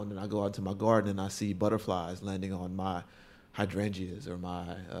down and I go out to my garden and I see butterflies landing on my hydrangeas or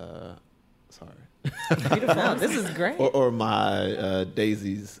my, Beautiful. This is great. or my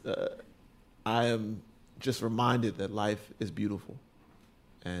daisies, I am just reminded that life is beautiful.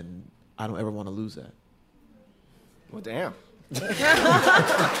 And I don't ever want to lose that. Well, damn.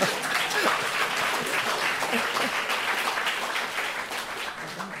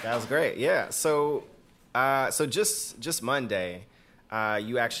 That was great. Yeah. So just Monday,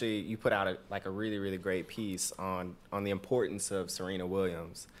 you put out a really, really great piece on the importance of Serena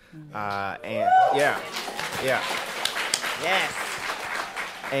Williams. And yes.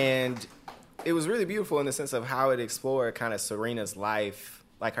 And it was really beautiful in the sense of how it explored kind of Serena's life,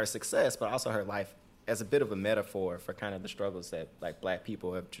 her success, but also her life as a bit of a metaphor for kind of the struggles that Black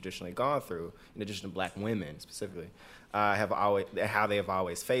people have traditionally gone through, in addition to Black women specifically, how they have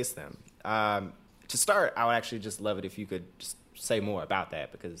always faced them. To start, I would actually just love it if you could just say more about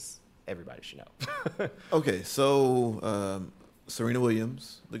that, because everybody should know. Okay, so Serena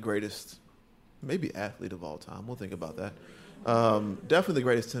Williams, the greatest, maybe athlete of all time. We'll think about that. Definitely the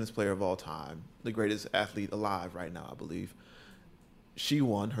greatest tennis player of all time, the greatest athlete alive right now, I believe. She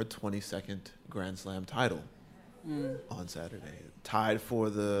won her 22nd Grand Slam title on Saturday, tied for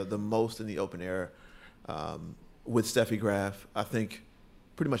the most in the open air with Steffi Graf. I think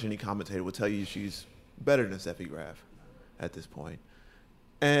pretty much any commentator would tell you she's better than Steffi Graf at this point.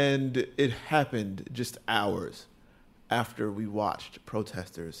 And it happened just hours after we watched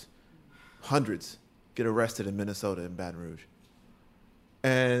protesters, hundreds, get arrested in Minnesota in Baton Rouge.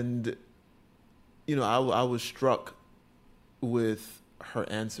 And, I was struck with her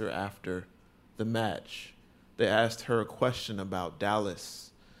answer after the match. They asked her a question about Dallas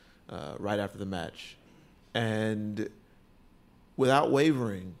right after the match. And without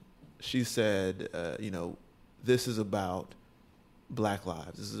wavering, she said, this is about Black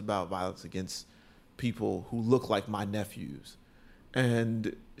lives. This is about violence against people who look like my nephews.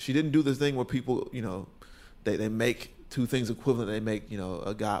 And she didn't do this thing where people, they make two things equivalent. They make,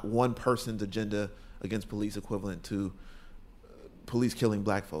 one person's agenda against police equivalent to police killing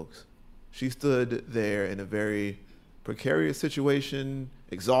black folks. She stood there in a very precarious situation,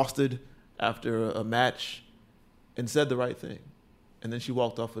 exhausted after a match, and said the right thing. And then she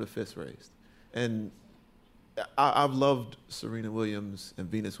walked off with a fist raised. And I've loved Serena Williams and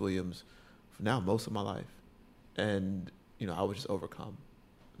Venus Williams for now most of my life. And, I was just overcome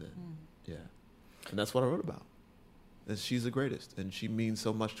then. Yeah. And that's what I wrote about. And she's the greatest. And she means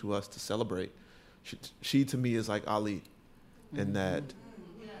so much to us to celebrate. She to me is like Ali in that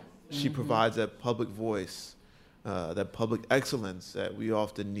she provides that public voice, that public excellence that we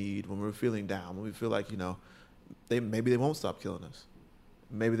often need when we're feeling down, when we feel like, maybe they won't stop killing us.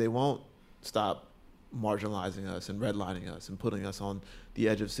 Maybe they won't stop marginalizing us and redlining us and putting us on the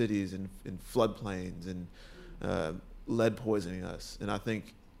edge of cities and in floodplains and lead poisoning us. And I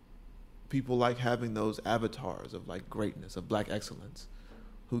think people like having those avatars of like greatness, of black excellence,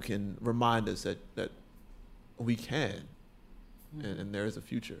 who can remind us that we can, and there is a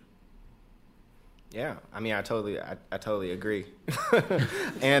future. Yeah, I totally agree.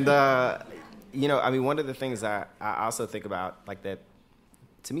 And one of the things I also think about, like, that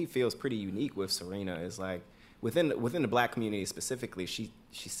to me feels pretty unique with Serena is like within the black community specifically, she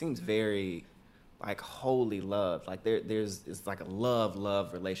seems very like wholly loved. Like it's like a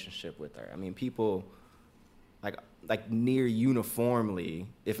love relationship with her. I mean, people like near uniformly,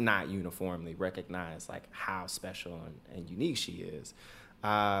 if not uniformly, recognize like how special and unique she is.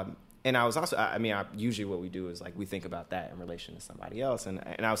 And I was also, usually what we do is like we think about that in relation to somebody else. And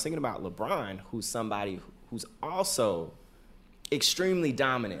I was thinking about LeBron, who's somebody who's also extremely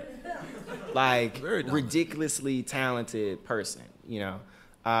dominant, like ridiculously talented person,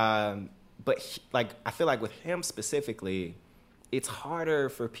 But I feel like with him specifically, it's harder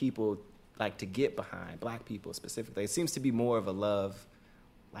for people like to get behind, black people specifically. It seems to be more of a love,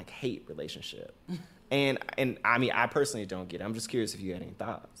 like hate relationship. And I personally don't get it. I'm just curious if you had any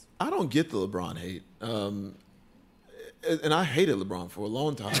thoughts. I don't get the LeBron hate. And I hated LeBron for a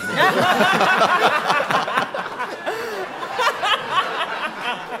long time.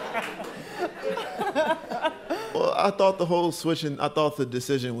 Well, I thought the whole switching, I thought the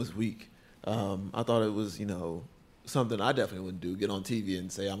decision was weak. I thought it was, something I definitely wouldn't do, get on TV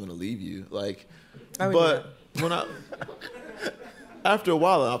and say, I'm going to leave you. After a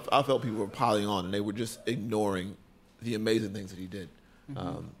while, I felt people were piling on and they were just ignoring the amazing things that he did.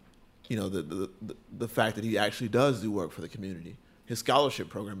 The fact that he actually does do work for the community. His scholarship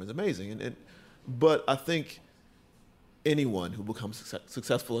program is amazing. But I think anyone who becomes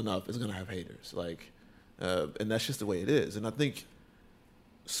successful enough is going to have haters. And that's just the way it is. And I think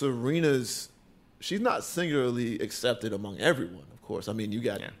she's not singularly accepted among everyone, of course. I mean, you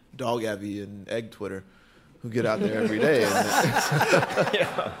got Dog Abby and Egg Twitter who get out there every day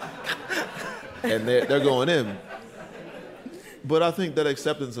and they're going in. But I think that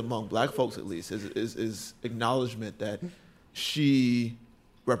acceptance among black folks, at least, is acknowledgement that she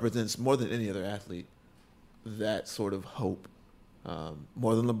represents more than any other athlete that sort of hope,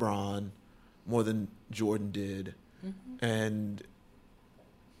 more than LeBron, more than Jordan did. And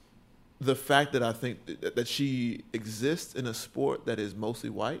the fact that I think that she exists in a sport that is mostly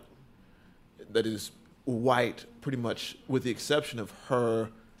white, that is white pretty much with the exception of her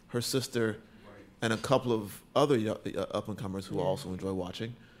sister, and a couple of other up-and-comers who also enjoy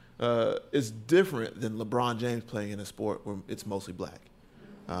watching, is different than LeBron James playing in a sport where it's mostly black,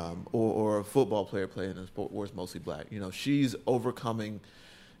 or a football player playing in a sport where it's mostly black. She's overcoming.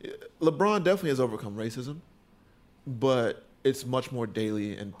 LeBron definitely has overcome racism, but it's much more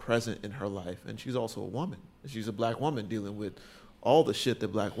daily and present in her life. And she's also a woman. She's a black woman dealing with all the shit that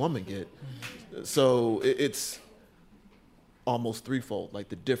black women get. So it's almost threefold, like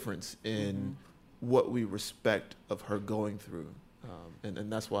the difference in what we respect of her going through.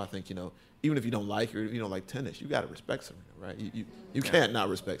 And that's why I think, even if you don't like her, if you don't like tennis, you got to respect Serena, right? You can't not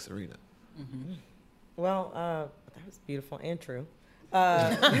respect Serena. Well, that was beautiful and true.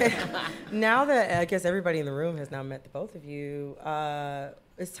 Now that I guess everybody in the room has now met the both of you,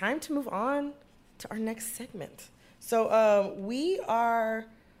 it's time to move on to our next segment. So we are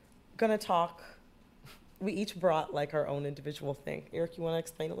going to talk. We each brought like our own individual thing. Eric, you want to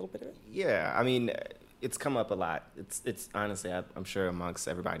explain a little bit of it? Yeah, I mean, it's come up a lot. It's honestly, I'm sure amongst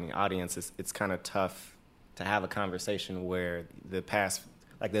everybody in the audience, it's kind of tough to have a conversation where the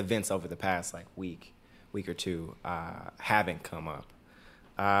events over the past week or two haven't come up.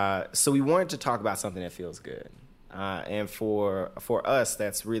 So we wanted to talk about something that feels good. And for us,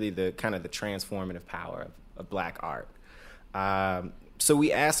 that's really the kind of the transformative power of black art. So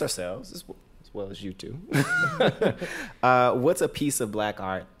we asked ourselves, this is well as you two. What's a piece of Black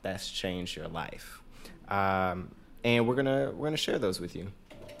art that's changed your life? And we're gonna share those with you.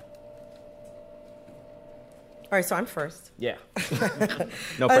 All right, so I'm first. Yeah.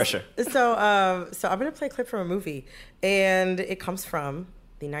 No pressure. So I'm going to play a clip from a movie, and it comes from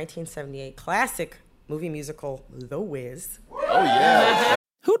the 1978 classic movie musical, The Wiz. Oh, yeah.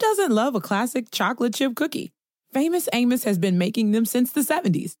 Who doesn't love a classic chocolate chip cookie? Famous Amos has been making them since the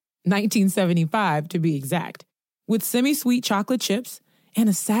 70s, 1975 to be exact. With semi-sweet chocolate chips and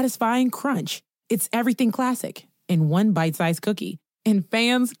a satisfying crunch, it's everything classic in one bite-sized cookie, and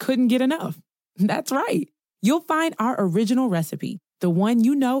fans couldn't get enough. That's right. You'll find our original recipe, the one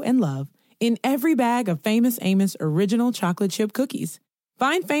you know and love, in every bag of Famous Amos original chocolate chip cookies.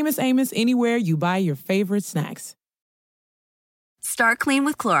 Find Famous Amos anywhere you buy your favorite snacks. Start clean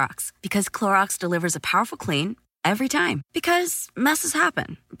with Clorox, because Clorox delivers a powerful clean every time. Because messes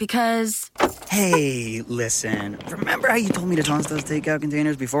happen. Because... Hey, listen. Remember how you told me to toss those takeout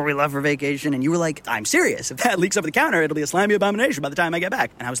containers before we left for vacation? And you were like, I'm serious. If that leaks over the counter, it'll be a slimy abomination by the time I get back.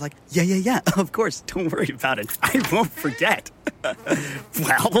 And I was like, yeah, of course. Don't worry about it. I won't forget.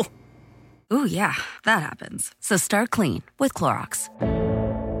 Well... Ooh, yeah, that happens. So start clean with Clorox.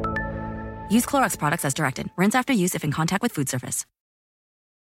 Use Clorox products as directed. Rinse after use if in contact with food surface.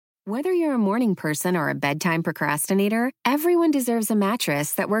 Whether you're a morning person or a bedtime procrastinator, everyone deserves a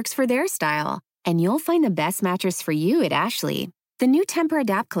mattress that works for their style. And you'll find the best mattress for you at Ashley. The new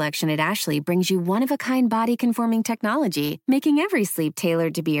Tempur-Adapt collection at Ashley brings you one-of-a-kind body-conforming technology, making every sleep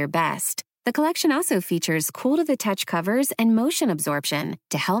tailored to be your best. The collection also features cool-to-the-touch covers and motion absorption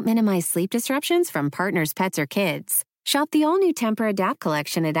to help minimize sleep disruptions from partners, pets, or kids. Shop the all-new Tempur-Adapt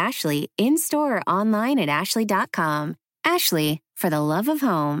collection at Ashley, in-store or online at ashley.com. Ashley, for the love of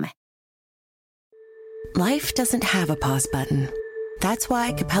home. Life doesn't have a pause button. That's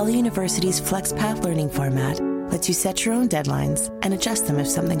why Capella University's FlexPath learning format lets you set your own deadlines and adjust them if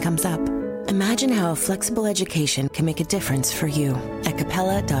something comes up. Imagine how a flexible education can make a difference for you at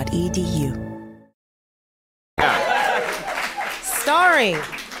capella.edu. Starring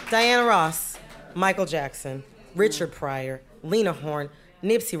Diana Ross, Michael Jackson, Richard Pryor, Lena Horne,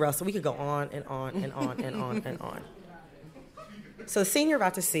 Nipsey Russell. We could go on and on and on and on and on. So the scene you're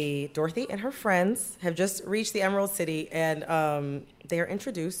about to see, Dorothy and her friends have just reached the Emerald City, and they are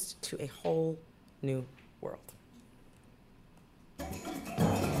introduced to a whole new world. Let's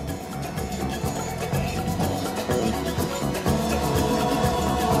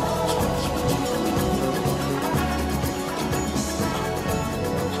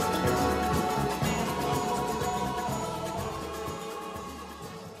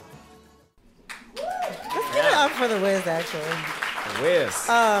give it up for The Wiz, actually. Wiz.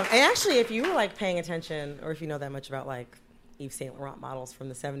 And actually, if you were like paying attention, or if you know that much about like Yves Saint Laurent models from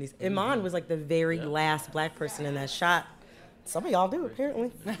the 70s, Iman was like the very last black person in that shot. Some of y'all do,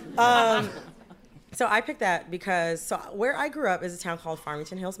 apparently. So I picked that because where I grew up is a town called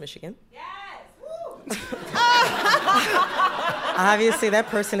Farmington Hills, Michigan. Yes! Obviously, that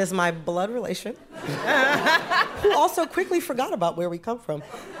person is my blood relation, who also quickly forgot about where we come from,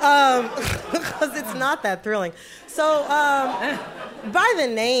 because it's not that thrilling. So by the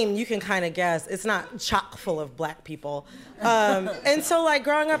name, you can kind of guess it's not chock full of black people. And so, like,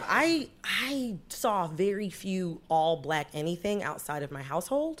 growing up, I saw very few all black anything outside of my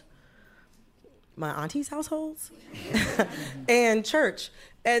household, my auntie's households, and church.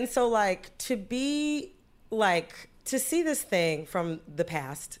 And so, like, to see this thing from the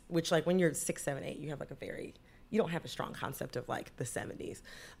past, which, like, when you're 6, 7, 8, you have, like, you don't have a strong concept of, like, the 70s.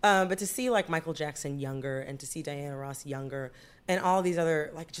 But to see, like, Michael Jackson younger, and to see Diana Ross younger, and all these other,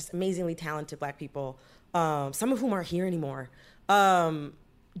 like, just amazingly talented black people, some of whom aren't here anymore,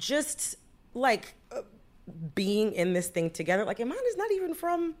 just, like, being in this thing together. Like, Iman is not even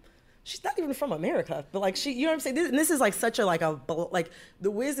from... She's not even from America, but like you know what I'm saying? This is like such a, like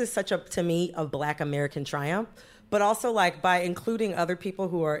The Wiz is such a, to me, a black American triumph, but also like by including other people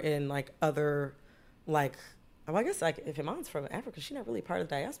who are in like other, like, well, I guess like if Iman's from Africa, she's not really part of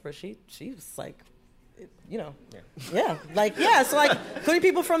the diaspora. She was like, you know, yeah, like, yeah. So like including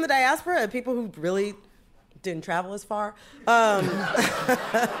people from the diaspora and people who really didn't travel as far.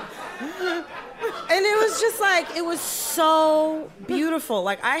 And it was just like, it was so beautiful.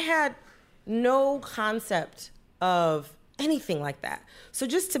 Like, I had no concept of anything like that. So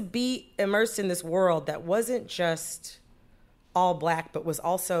just to be immersed in this world that wasn't just all black, but was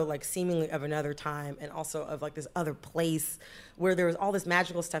also like seemingly of another time, and also of like this other place where there was all this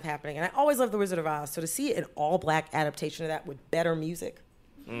magical stuff happening. And I always loved The Wizard of Oz. So to see an all black adaptation of that with better music.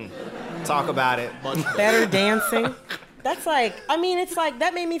 Talk about it. Better dancing. That's like, I mean, it's like,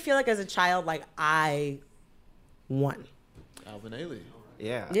 that made me feel like as a child, like I won. Alvin Ailey.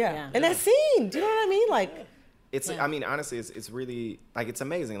 Yeah. And that scene, do you know what I mean? Like, I mean, honestly, it's really, like, it's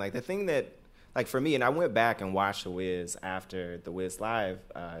amazing. Like, the thing that, like, for me, and I went back and watched The Wiz after The Wiz Live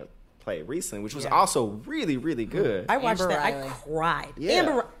played recently, which was also really, really good. I watched Amber that. Riley. I cried.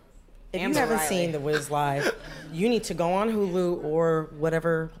 Yeah. If Amber you haven't Riley. seen The Wiz Live, you need to go on Hulu or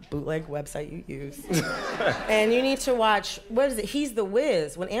whatever bootleg website you use. And you need to watch, what is it? He's the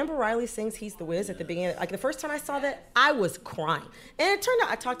Wiz. When Amber Riley sings He's the Wiz at the beginning, like the first time I saw that, I was crying. And it turned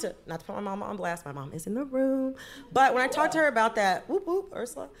out, I talked to, not to put my mom on blast, my mom is in the room. But when I talked to her about that, whoop whoop,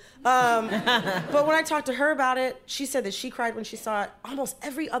 Ursula. But when I talked to her about it, she said that she cried when she saw it. Almost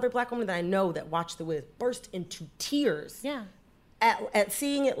every other black woman that I know that watched The Wiz burst into tears. Yeah. At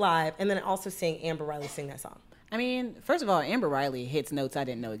seeing it live, and then also seeing Amber Riley sing that song. I mean, first of all, Amber Riley hits notes I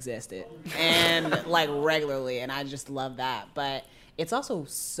didn't know existed, and like regularly, and I just love that. But it's also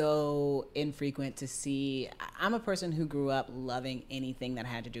so infrequent to see. I'm a person who grew up loving anything that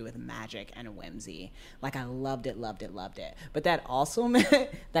had to do with magic and whimsy. Like, I loved it. But that also meant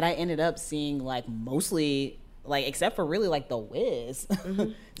that I ended up seeing, like, mostly, like, except for really, like, The Wiz,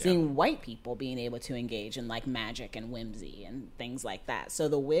 seeing white people being able to engage in, like, magic and whimsy and things like that. So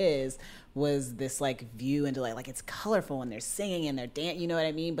The Wiz was this, like, view into, like it's colorful and they're singing and they're dancing, you know what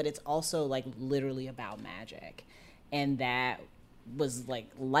I mean? But it's also, like, literally about magic. And that was, like,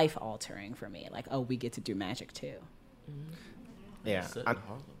 life-altering for me. Like, oh, we get to do magic, too. Yeah. Set in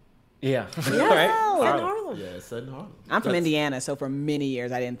Harlem. Yeah. Right? Harlem. Yeah, it's set in Harlem. I'm from Indiana, so for many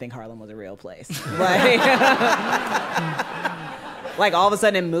years I didn't think Harlem was a real place. Like all of a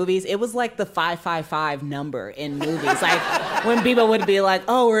sudden in movies, it was like the 555 number in movies. Like when people would be like,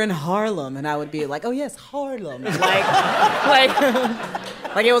 "Oh, we're in Harlem," and I would be like, "Oh yes, Harlem." Like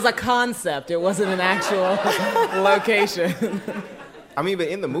it was a concept. It wasn't an actual location. I mean, but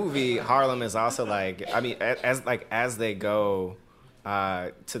in the movie, Harlem is also like, I mean, as they go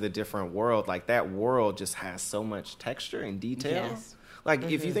to the different world, like that world just has so much texture and detail. Yes. Like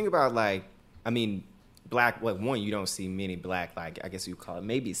if you think about, like, I mean, black, like, one, you don't see many black, like, I guess you call it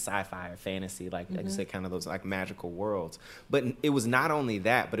maybe sci-fi or fantasy, like you said, kind of those like magical worlds. But it was not only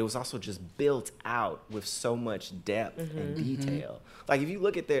that, but it was also just built out with so much depth and detail. Like if you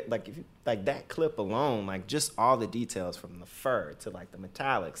look at that clip alone, like just all the details from the fur to like the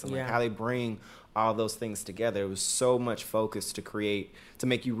metallics and like how they bring all those things together. It was so much focus to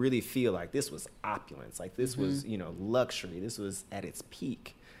make you really feel like this was opulence, like this was, you know, luxury. This was at its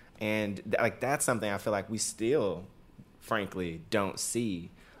peak. And like that's something I feel like we still, frankly, don't see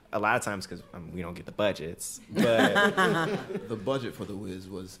a lot of times because we don't get the budgets. But the budget for The Wiz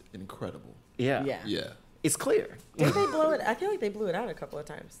was incredible. Yeah. It's clear. Didn't they blow it? I feel like they blew it out a couple of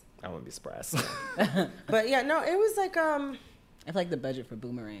times. I wouldn't be surprised. But yeah, no, it was like I feel like the budget for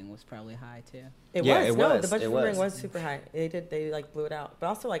Boomerang was probably high too. It was. The budget for Boomerang was super high. They like blew it out. But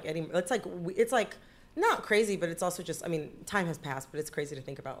also like Eddie, it's like not crazy, but it's also just, I mean, time has passed, but it's crazy to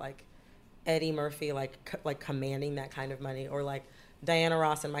think about like Eddie Murphy like commanding that kind of money, or like Diana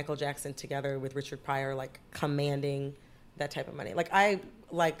Ross and Michael Jackson together with Richard Pryor like commanding that type of money. Like I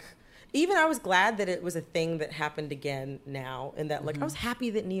was glad that it was a thing that happened again now, and that like I was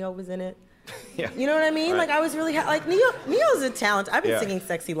happy that Neo was in it. Yeah. You know what I mean? Right. Like I was really like Neo's a talent. I've been singing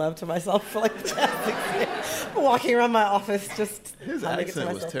 "Sexy Love" to myself for like the past 6 years. Walking around my office, just his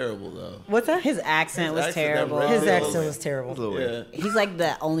accent was terrible though. What's that? His accent was terrible. His accent was terrible. Yeah. He's like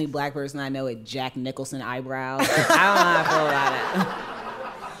the only black person I know with Jack Nicholson eyebrows. I don't know how I feel about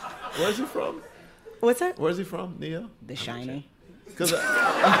it. Where's he from? What's that? Where's he from, Neo? The Shining. Because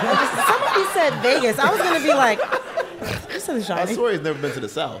somebody said Vegas. I was gonna be like, you said The Shining. I swear he's never been to the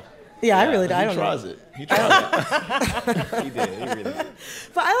South. Yeah, I really do. I don't know. He tries it. He did. He really did.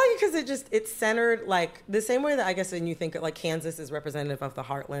 But I like it because it's centered like the same way that I guess when you think like Kansas is representative of the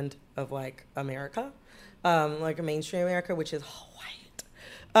heartland of like America, like a mainstream America, which is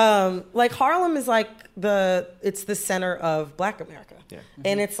white. Like Harlem is like it's the center of Black America,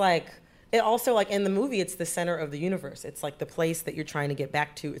 and it's like. It also, like, in the movie, it's the center of the universe. It's, like, the place that you're trying to get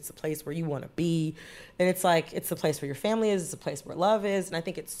back to. It's the place where you want to be. And it's, like, it's the place where your family is. It's the place where love is. And I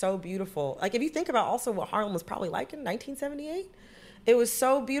think it's so beautiful. Like, if you think about also what Harlem was probably like in 1978, it was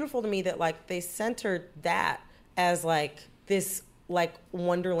so beautiful to me that, like, they centered that as, like, this, like,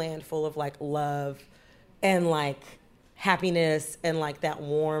 wonderland full of, like, love and, like, happiness and like that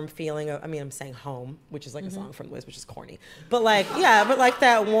warm feeling of, I mean, I'm saying home, which is like a song from The Wiz, which is corny. But like, yeah, but like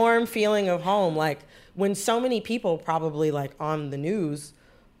that warm feeling of home, like when so many people probably like on the news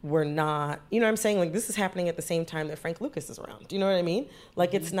we're not, you know what I'm saying? Like, this is happening at the same time that Frank Lucas is around. Do you know what I mean?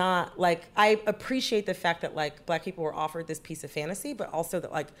 Like, it's not, like, I appreciate the fact that, like, Black people were offered this piece of fantasy, but also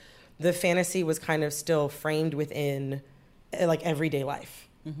that, like, the fantasy was kind of still framed within, like, everyday life.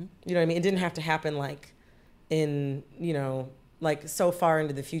 Mm-hmm. You know what I mean? It didn't have to happen, like, in, you know, like, so far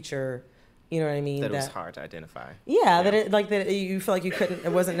into the future, you know what I mean? That it was hard to identify. Yeah, that it, like, that you feel like you couldn't,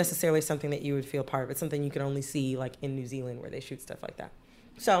 it wasn't necessarily something that you would feel part of. It's something you could only see, like, in New Zealand where they shoot stuff like that.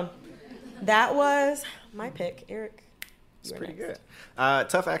 So that was my pick. Eric, it's pretty good.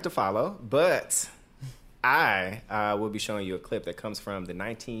 Tough act to follow, but I will be showing you a clip that comes from the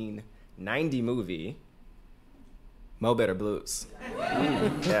 1990 movie Mo Better Blues.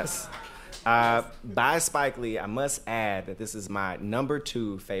 Yes. By Spike Lee. I must add that this is my number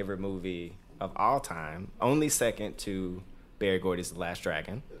 2 favorite movie of all time, only second to Berry Gordy's The Last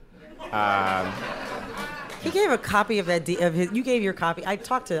Dragon. He gave a copy of that of his. You gave your copy. I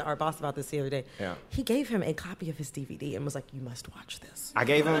talked to our boss about this the other day. Yeah. He gave him a copy of his DVD and was like, "You must watch this." I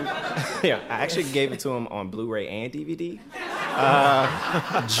gave him. Yeah, I actually gave it to him on Blu-ray and DVD,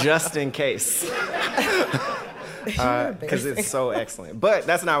 just in case, because it's so excellent. But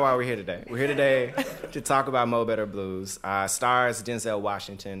that's not why we're here today. We're here today to talk about Mo Better Blues. Stars Denzel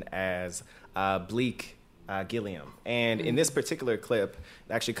Washington as Bleak Gilliam. And in this particular clip,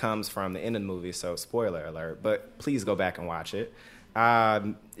 it actually comes from the end of the movie, so spoiler alert, but please go back and watch it.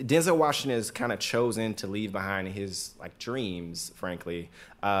 Denzel Washington is kind of chosen to leave behind his like dreams, frankly,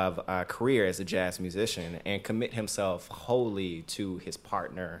 of a career as a jazz musician and commit himself wholly to his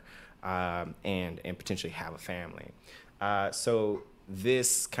partner and potentially have a family. So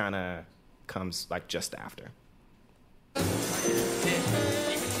this kind of comes like just after. All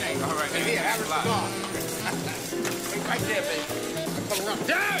right, here, have a cigar. Right there, baby. I'm coming around.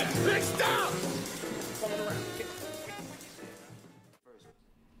 Yeah, big stop. Coming around.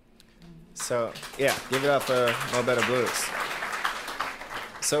 So, yeah, give it up for Mo Better Blues.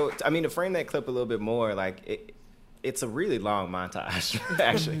 So, I mean, to frame that clip a little bit more, like, it's a really long montage,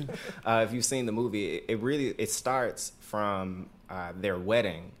 actually. If you've seen the movie, it starts from their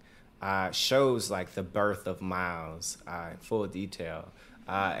wedding, shows, like, the birth of Miles in full detail.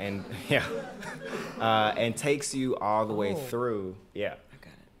 And takes you all the way through. Yeah, I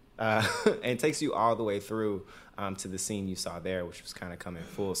got it. And takes you all the way through to the scene you saw there, which was kind of coming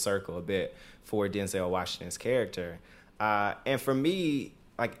full circle a bit for Denzel Washington's character. And for me,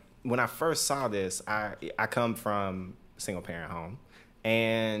 like when I first saw this, I come from a single parent home,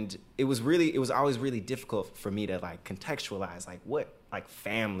 and it was always really difficult for me to like contextualize like what like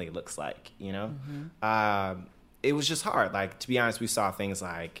family looks like, you know. Mm-hmm. It was just hard. Like, to be honest, we saw things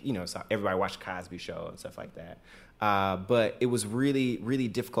like, you know, everybody watched Cosby Show and stuff like that. But it was really, really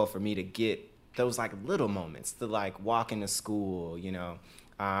difficult for me to get those, like, little moments to, like, walk into school, you know,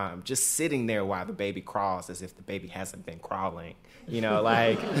 just sitting there while the baby crawls as if the baby hasn't been crawling, you know,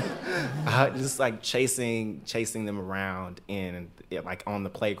 like, just, like, chasing them around like, on the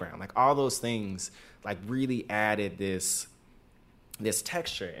playground. Like, all those things, like, really added this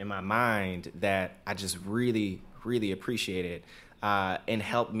texture in my mind that I just really, really appreciated and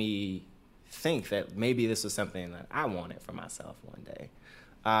helped me think that maybe this was something that I wanted for myself one day.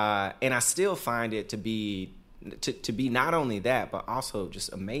 And I still find it to be not only that, but also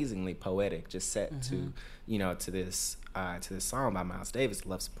just amazingly poetic, just set to, you know, to this song by Miles Davis,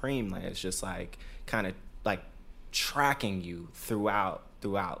 Love Supreme. Like, it's just like kind of like tracking you throughout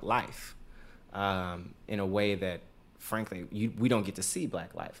life in a way that, frankly, we don't get to see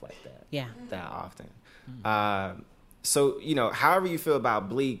Black life like that. Yeah. That often. So, you know, however you feel about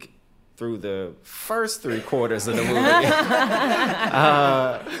Bleak through the first 3/4 of the movie,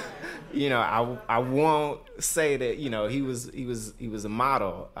 you know, I won't say that, you know, he was a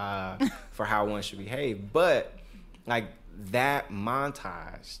model for how one should behave, but like that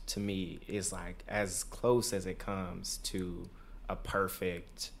montage to me is like as close as it comes to a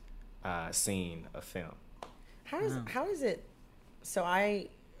perfect scene of film. How is it? So I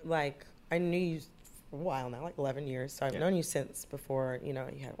knew you for a while now, like 11 years. So I've known you since before, you know,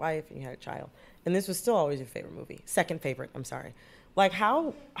 you had a wife and you had a child. And this was still always your favorite movie. Second favorite, I'm sorry. Like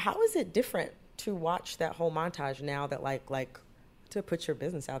how is it different to watch that whole montage now that like to put your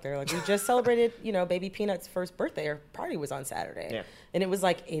business out there? Like we just celebrated, you know, baby Peanut's first birthday. Her party was on Saturday. Yeah. And it was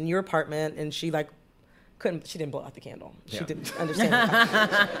like in your apartment and she like she didn't blow out the candle. She didn't understand.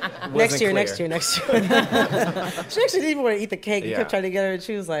 Next year. She actually didn't even want to eat the cake. You kept trying to get her, and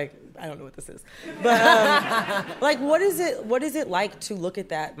she was like, "I don't know what this is." But like, what is it like to look at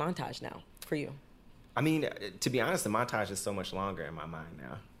that montage now for you? I mean, to be honest, the montage is so much longer in my mind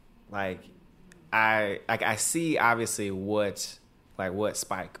now. Like, I see obviously what like what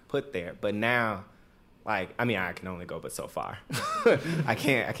Spike put there. But now, like, I mean, I can only go but so far. I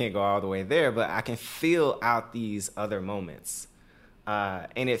can't go all the way there, but I can feel out these other moments.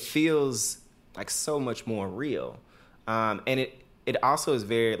 And it feels like so much more real. And it also is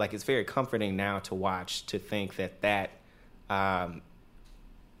very, like, it's very comforting now to watch, to think that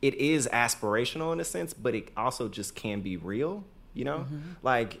it is aspirational in a sense, but it also just can be real, you know? Mm-hmm.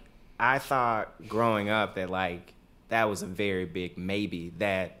 Like, I thought growing up that, like, that was a very big maybe,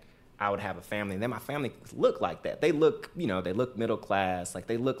 that I would have a family, and then my family look like that. They look, you know, they look middle class. Like,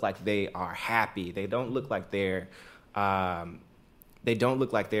 they look like they are happy. They don't look like they're kind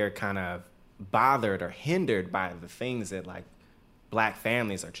of bothered or hindered by the things that, like, Black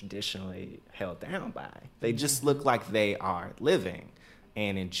families are traditionally held down by. They just look like they are living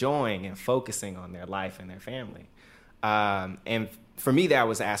and enjoying and focusing on their life and their family. And for me, that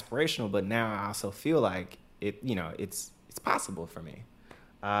was aspirational, but now I also feel like it, you know, it's possible for me.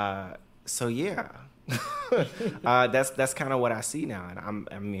 So yeah, that's kind of what I see now, and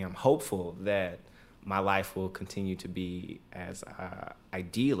I'm hopeful that my life will continue to be as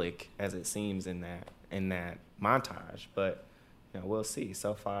idyllic as it seems in that montage. But you know, we'll see.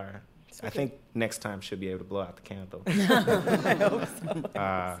 So far, I think next time should be able to blow out the candle. I hope so.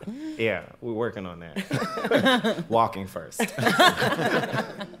 Yeah, we're working on that. Walking first.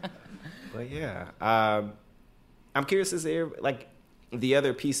 But yeah, I'm curious, is there, like, the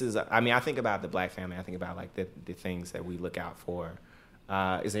other pieces? I mean, I think about the Black family. I think about, like, the things that we look out for.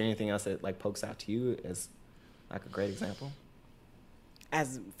 Is there anything else that, like, pokes out to you as, like, a great example?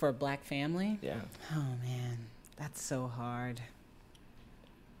 As for a Black family? Yeah. Oh, man, that's so hard.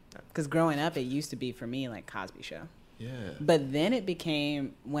 Because growing up, it used to be, for me, like, Cosby Show. Yeah. But then it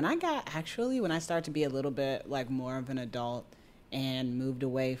became, when I started to be a little bit, like, more of an adult and moved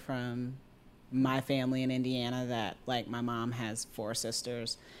away from my family in Indiana, that, like, my mom has 4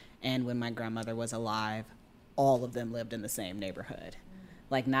 sisters, and when my grandmother was alive, all of them lived in the same neighborhood.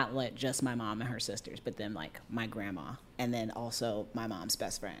 Like, not like just my mom and her sisters, but then, like, my grandma, and then also my mom's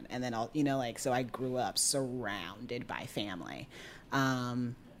best friend, and then all, you know, like, so I grew up surrounded by family.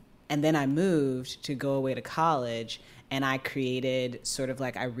 And then I moved to go away to college, and I created sort of,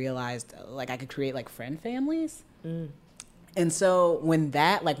 like, I realized, like, I could create, like, friend families. Mm. And so when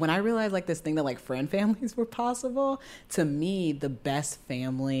I realized, like, this thing that, like, friend families were possible, to me, the best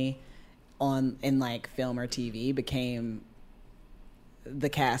family in, like, film or TV became the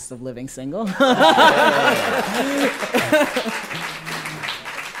cast of Living Single.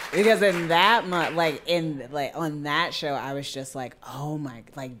 Because in that on that show, I was just like, oh my,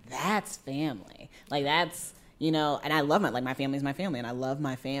 like, that's family. Like, that's, you know, and I love my family's my family, and I love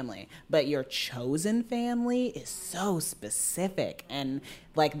my family. But your chosen family is so specific, and,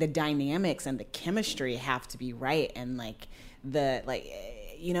 like, the dynamics and the chemistry have to be right, and, like,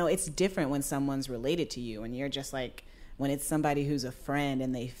 you know, it's different when someone's related to you, and you're just like, when it's somebody who's a friend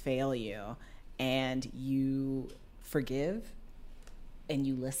and they fail you, and you forgive, and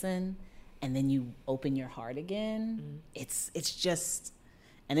you listen, and then you open your heart again. Mm-hmm. It's just,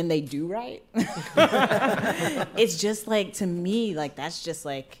 and then they do right. It's just, like, to me, like, that's just,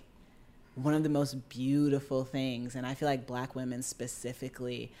 like, one of the most beautiful things. And I feel like Black women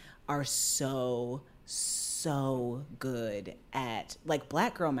specifically are so good at, like,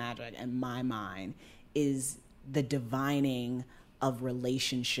 Black girl magic, in my mind, is the divining of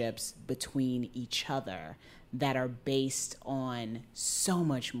relationships between each other that are based on so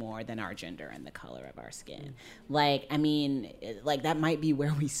much more than our gender and the color of our skin. Like, I mean, like, that might be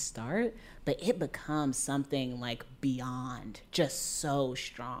where we start, but it becomes something, like, beyond, just so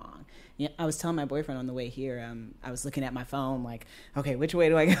strong. You know, I was telling my boyfriend on the way here, I was looking at my phone, like, okay, which way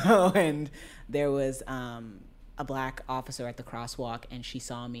do I go? And there was a Black officer at the crosswalk, and she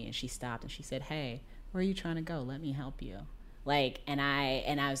saw me, and she stopped, and she said, "Hey, where are you trying to go? Let me help you." Like, and I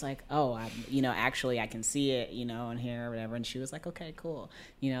was like, oh, you know, actually I can see it, you know, and here or whatever. And she was like, okay, cool,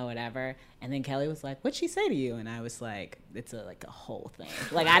 you know, whatever. And then Kelly was like, what'd she say to you? And I was like, it's a whole thing.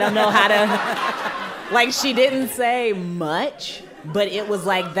 Like, I don't know how to, like, she didn't say much, but it was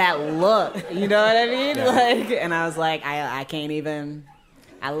like that look, you know what I mean? Yeah. Like, and I was like, I can't even,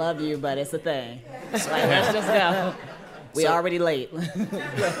 I love you, but it's a thing. Like, let's just go. We already late.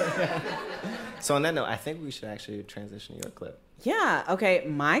 So on that note, I think we should actually transition to your clip. Yeah, okay.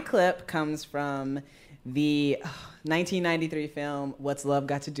 My clip comes from the 1993 film, What's Love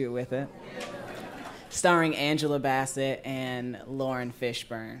Got to Do With It? Starring Angela Bassett and Lauren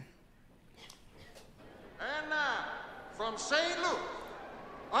Fishburne. And now, from St. Louis,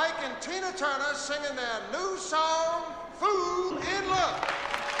 Ike and Tina Turner singing their new song, Fool in Love.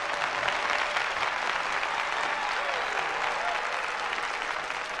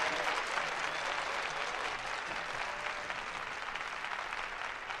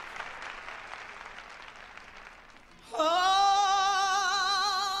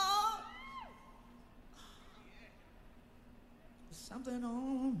 something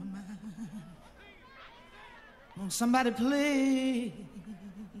on my mind. Won't somebody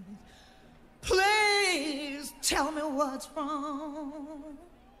please tell me what's wrong?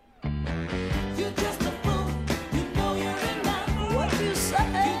 You're just a fool, you know you're in love. What you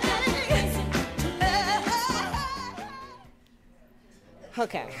say?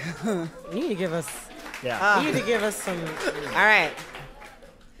 Okay. You need to give us. Yeah. You need to give us some. All right.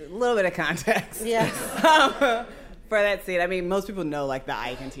 A little bit of context. Yes. For that scene, I mean, most people know like the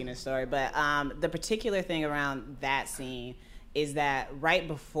Ike and Tina story, but the particular thing around that scene is that right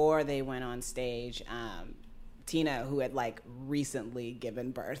before they went on stage, Tina, who had like recently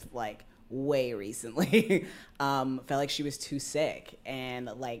given birth, like way recently, felt like she was too sick, and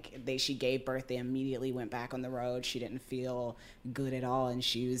like she gave birth. They immediately went back on the road. She didn't feel good at all, and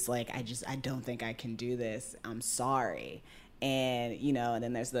she was like, I don't think I can do this. I'm sorry. And, you know, and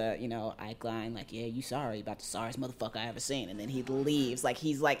then there's the, you know, Ike line, like, yeah, you sorry about the sorriest motherfucker I ever seen. And then he leaves.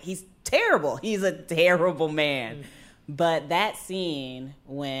 He's terrible. He's a terrible man. But that scene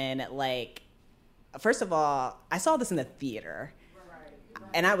when, like, first of all, I saw this in the theater.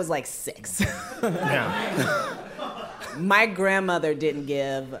 And I was like 6. Yeah. My grandmother didn't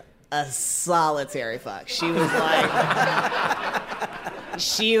give a solitary fuck. She was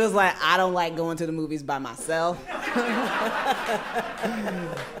like, I don't like going to the movies by myself.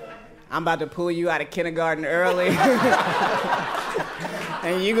 I'm about to pull you out of kindergarten early.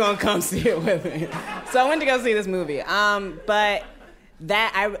 And you gonna come see it with me. So I went to go see this movie. But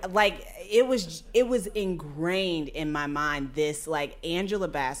it was ingrained in my mind, this like Angela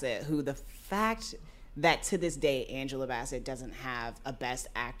Bassett, who the fact that to this day Angela Bassett doesn't have a Best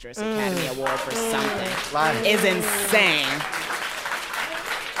Actress Academy Award for something is insane.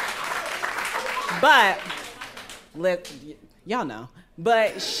 But y'all know.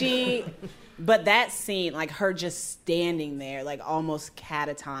 But that scene, like her just standing there, like almost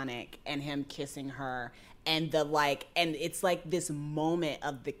catatonic, and him kissing her, and it's like this moment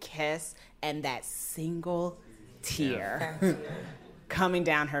of the kiss and that single tear coming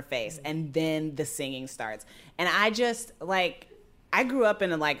down her face, and then the singing starts. And I just I grew up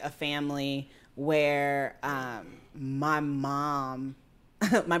in a family where my mom.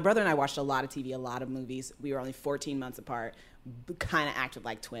 My brother and I watched a lot of TV, a lot of movies. We were only 14 months apart, kind of acted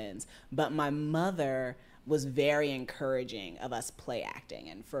like twins. But my mother was very encouraging of us play acting.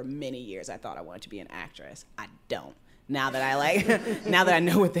 And for many years, I thought I wanted to be an actress. I don't. Now that I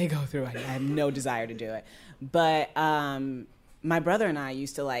know what they go through, I have no desire to do it. But my brother and I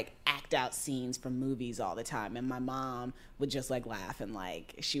used to act out scenes from movies all the time, and my mom would just laugh, and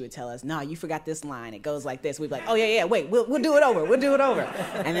she would tell us, "No, you forgot this line. It goes like this." We'd be like, "Oh yeah, wait, we'll do it over. We'll do it over,"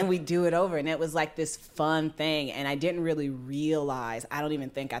 and then we'd do it over, and it was this fun thing. And I didn't really realize. I don't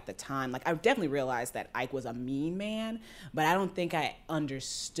even think at the time. I definitely realized that Ike was a mean man, but I don't think I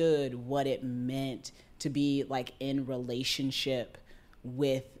understood what it meant to be in relationship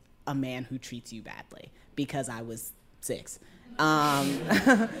with a man who treats you badly, because I was 6.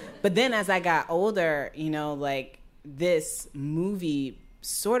 But then as I got older, this movie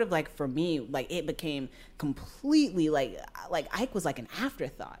sort of for me, it became completely Ike was an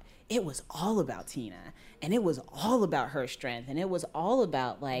afterthought. It was all about Tina, and it was all about her strength, and it was all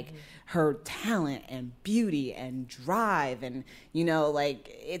about her talent and beauty and drive, and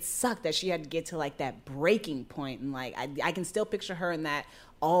it sucked that she had to get to that breaking point, and I can still picture her in that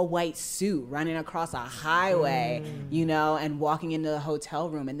all-white suit running across a highway, and walking into the hotel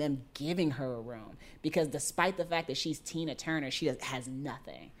room and then giving her a room. Because despite the fact that she's Tina Turner, she has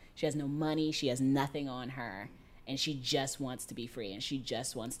nothing. She has no money. She has nothing on her. And she just wants to be free, and she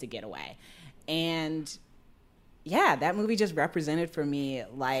just wants to get away. And, yeah, that movie just represented for me,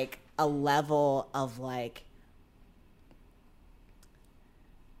 a level of,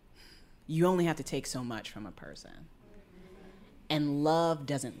 you only have to take so much from a person. And love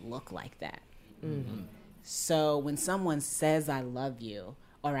doesn't look like that. Mm-hmm. So when someone says, "I love you,"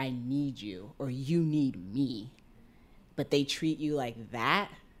 or "I need you," or "you need me," but they treat you like that,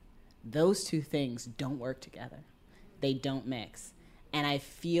 those two things don't work together. They don't mix. And I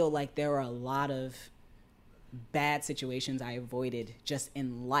feel like there were a lot of bad situations I avoided just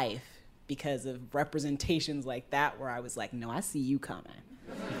in life because of representations like that, where I was like, no, I see you coming.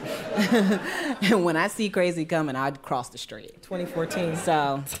 And when I see crazy coming, I'd cross the street. 2014.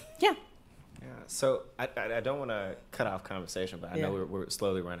 So, yeah. So I don't want to cut off conversation, but I know we're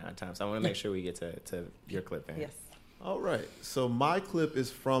slowly running out of time. So I want to make sure we get to your clip there. Yes. All right. So my clip is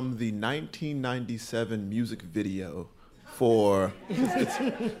from the 1997 music video for...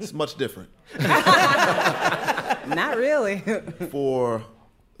 it's much different. Not really. For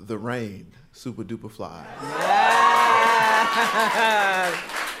The Rain, Super Duper Fly. Yeah.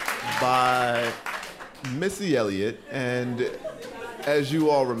 by Missy Elliott, and as you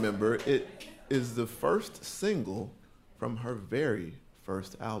all remember, it is the first single from her very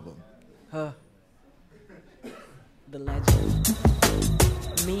first album. The legend.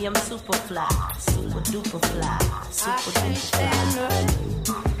 Me, I'm super fly, super duper fly, super duper fly.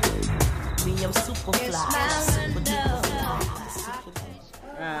 Me, I'm super fly, super duper fly.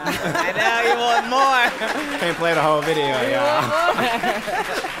 I know you want more. Can't play the whole video, y'all.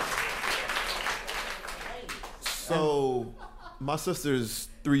 So, my sister's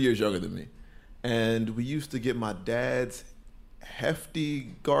 3 years younger than me, and we used to get my dad's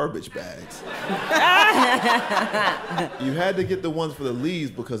hefty garbage bags. You had to get the ones for the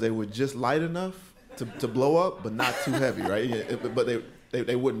leaves because they were just light enough to blow up, but not too heavy, right? But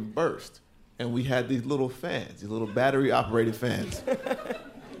they wouldn't burst. And we had these little fans, these little battery-operated fans.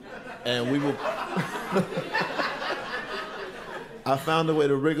 And we would... I found a way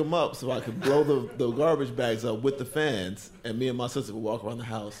to rig them up so I could blow the garbage bags up with the fans, and me and my sister would walk around the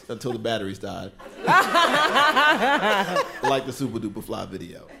house until the batteries died. Like the Super Duper Fly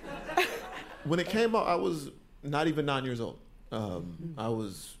video. When it came out, I was not even 9 years old. I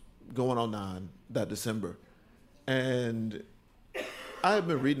was going on 9 that December. And I had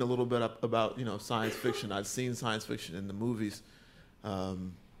been reading a little bit about, science fiction. I'd seen science fiction in the movies.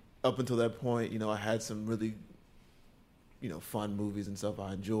 Up until that point, I had some really, fun movies and stuff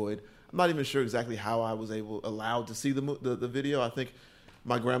I enjoyed. I'm not even sure exactly how I was allowed to see the video. I think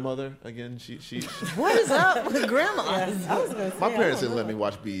my grandmother, again, she What is up with grandmas? my parents didn't let me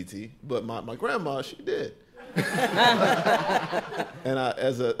watch BET, but my grandma, she did. And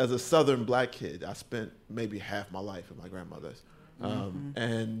as a Southern black kid, I spent maybe half my life at my grandmother's.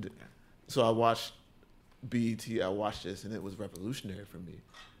 And so I watched BET, I watched this, and it was revolutionary for me.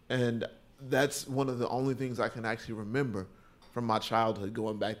 And that's one of the only things I can actually remember from my childhood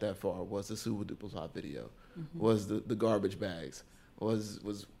going back that far was the Super Duper Fly video, was the garbage bags,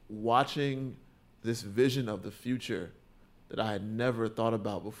 was watching this vision of the future that I had never thought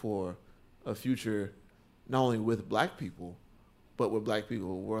about before, a future not only with black people, but where black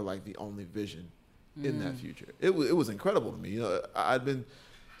people were like the only vision in that future. It was incredible to me. I'd been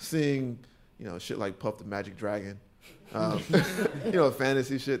seeing, shit like Puff the Magic Dragon,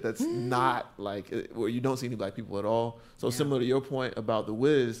 fantasy shit that's not like where you don't see any black people at all. So similar to your point about The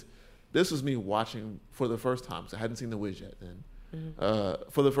Wiz, this was me watching for the first time. So I hadn't seen The Wiz yet then.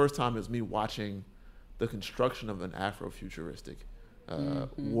 For the first time, it was me watching the construction of an Afrofuturistic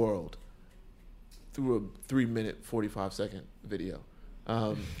world through a 3-minute, 45-second video.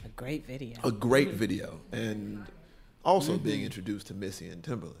 A great video. A great video. And also being introduced to Missy and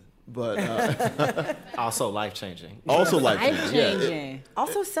Timberland. But also life-changing. Also life-changing. Yeah,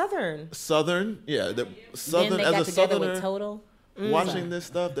 also Southern. Southern, yeah. Southern, then they as got a together Southerner, with Total. watching this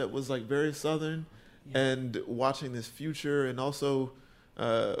stuff that was like very Southern, and watching this future, and also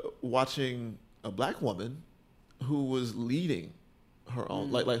watching a black woman who was leading her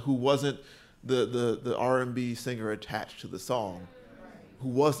own, like who wasn't the R&B singer attached to the song, who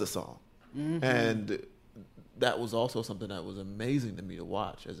was the song, and that was also something that was amazing to me to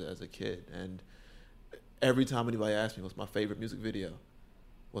watch as a kid. And every time anybody asked me what's my favorite music video,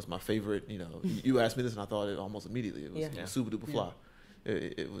 what's my favorite, you asked me this and I thought it almost immediately. It was Super Duper Fly.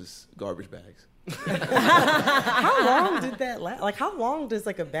 It was Garbage Bags. How long did that last? Like, how long does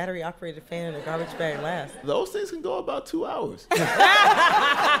like a battery operated fan in a garbage bag last? Those things can go about 2 hours. That's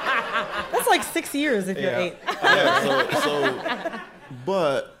like 6 years if you're 8.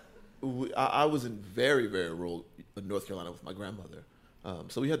 But I was in very, very rural North Carolina with my grandmother.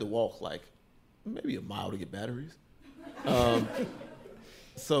 So we had to walk like maybe a mile to get batteries.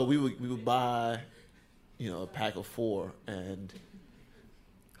 So we would buy, a pack of 4 and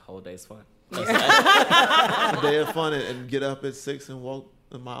whole day's fun. A day of fun and get up at 6 and walk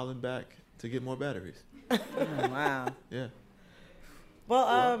a mile and back to get more batteries. Oh, wow. Yeah.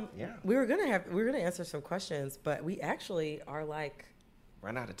 Well, we were gonna answer some questions, but we actually are like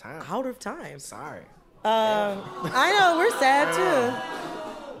run out of time. Out of time. Sorry. I know, we're sad too.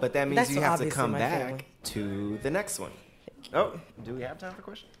 But that means That's you have to obviously come my back family. to the next one. Oh, do we have time for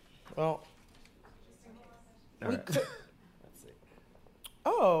questions? Well, All right.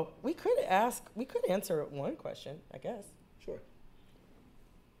 we could answer one question, I guess. Sure.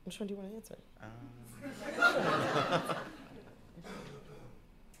 Which one do you want to answer?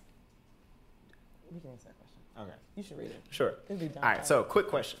 We can answer that question. Okay. You should read it. Sure. It'd be All right, so quick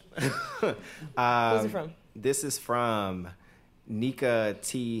question. Where's it from? This is from Nika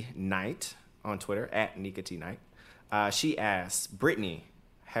T. Knight on Twitter, at Nika T. Knight. She asks, Brittany,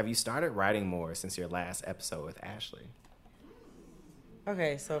 have you started writing more since your last episode with Ashley?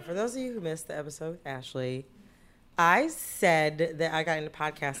 Okay, so for those of you who missed the episode with Ashley, I said that I got into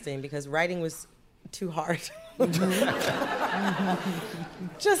podcasting because writing was too hard.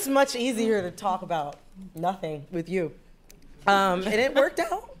 Just much easier to talk about nothing with you. And it worked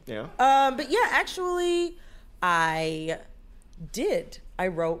out. Yeah. But yeah, actually, I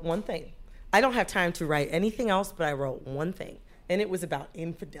wrote one thing. I don't have time to write anything else, but I wrote one thing. And it was about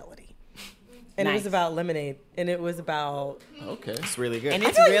infidelity. And It was about Lemonade. And it was about... Okay. It's really good. And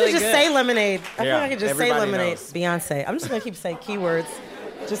it's I feel really like I could just say Lemonade. I feel like I could just say Lemonade. Knows. Beyonce. I'm just going to keep saying keywords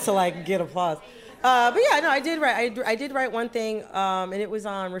just to like get applause. But yeah, no, I did write. I did write one thing, and it was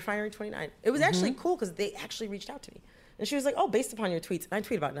on Refinery 29. It was actually cool because they actually reached out to me. And she was like, oh, based upon your tweets. And I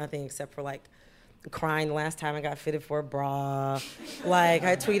tweet about nothing except for like crying the last time I got fitted for a bra. Like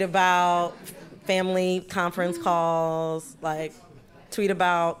I tweet about family conference calls. Like tweet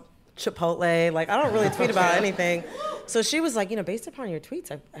about Chipotle. Like I don't really tweet about anything. So she was like, based upon your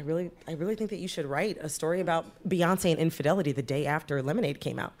tweets, I really think that you should write a story about Beyonce and infidelity the day after Lemonade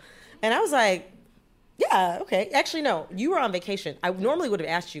came out. And I was like, yeah, okay. Actually, no, you were on vacation. I normally would have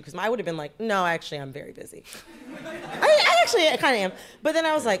asked you because I would have been like, no, actually, I'm very busy. I kind of am. But then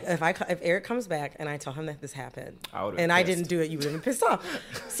I was like, if Eric comes back and I tell him that this happened and I didn't do it, you would have been pissed off.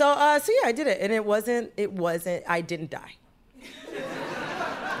 So yeah, I did it. And it wasn't, I didn't die.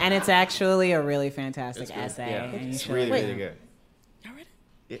 And it's actually a really fantastic essay. Yeah. And It's really, really good. Y'all read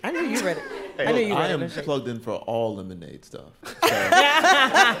it? I knew you read it. Hey, I knew you I read am it. plugged in for all Lemonade stuff.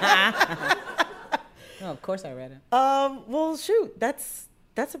 Oh, of course I read it. Well, shoot, that's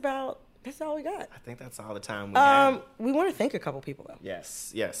all we got. I think that's all the time we have. We want to thank a couple people though.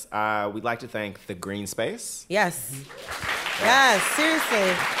 Yes. We'd like to thank the Green Space. Yes,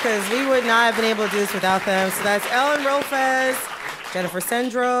 seriously, because we would not have been able to do this without them. So that's Ellen Rofez, Jennifer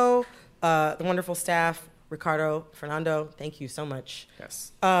Sendro, the wonderful staff, Ricardo, Fernando. Thank you so much.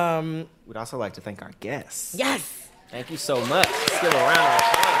 Yes. We'd also like to thank our guests. Yes. Thank you so much. Let's give a round of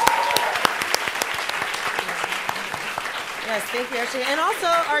applause. Yes, thank you, Ashley. And also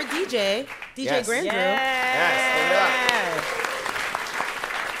our DJ Yes. Grandrew. Yes.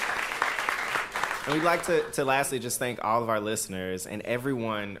 And we'd like to lastly just thank all of our listeners and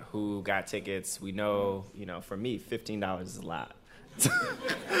everyone who got tickets. We know, for me, $15 is a lot. A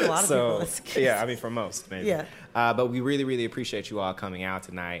lot of people. That's Yeah, I mean, for most, maybe. Yeah. But we really, really appreciate you all coming out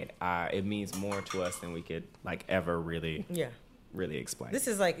tonight. It means more to us than we could, ever really explain. This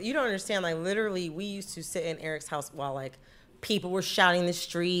is you don't understand. Literally, we used to sit in Eric's house while, people were shouting in the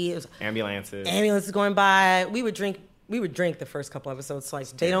street. It was ambulances going by. We would drink the first couple episodes, so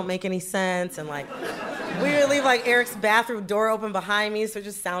they don't make any sense. And we would leave Eric's bathroom door open behind me, so it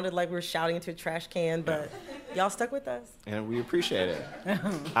just sounded like we were shouting into a trash can. But y'all stuck with us. And we appreciate it.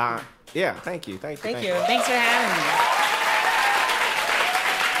 Yeah, thank you. Thank you. Thanks for having me.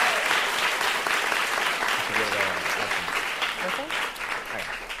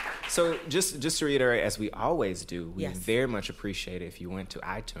 So just to reiterate, as we always do, we very much appreciate it if you went to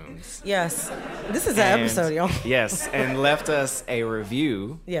iTunes. Yes. This is an episode, y'all. Yes, and left us a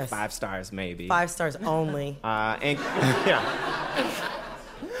review. Yes. 5 stars, maybe. 5 stars only. And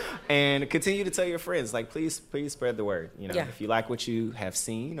continue to tell your friends. Please spread the word. If you like what you have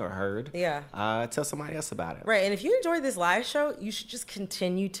seen or heard, tell somebody else about it. Right, and if you enjoyed this live show, you should just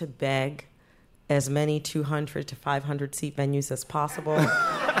continue to beg as many 200 to 500 seat venues as possible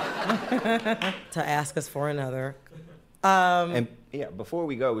to ask us for another. And before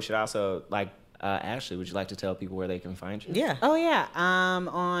we go, we should also Ashley, would you like to tell people where they can find you? Yeah. Oh yeah.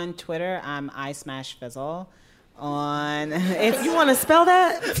 On Twitter, I'm iSmashFizzle. You want to spell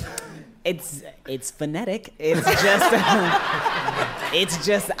that? It's phonetic. It's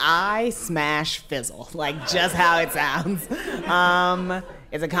just I smash fizzle, just how it sounds.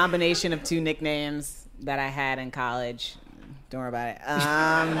 It's a combination of 2 nicknames that I had in college. Don't worry about it.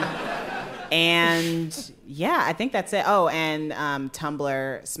 And yeah, I think that's it. Oh, and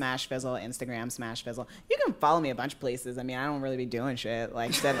Tumblr Smash Fizzle, Instagram Smash Fizzle. You can follow me a bunch of places. I mean, I don't really be doing shit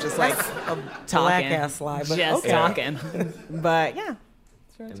except just talking, black-ass lie, but just talking. But yeah.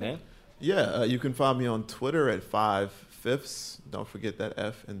 And then? Yeah, you can find me on Twitter at 5/5. Don't forget that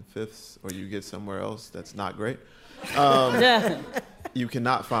F in fifths, or you get somewhere else that's not great. You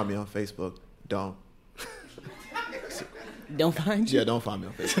cannot find me on Facebook. Don't find you? Yeah, don't find me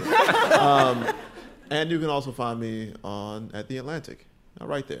on Facebook. And you can also find me at The Atlantic.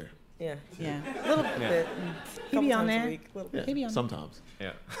 Right there. Yeah. A little bit. He be on there. He be on sometimes.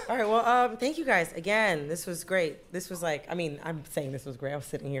 Yeah. All right. Well, thank you guys again. This was great. This was I'm saying this was great. I was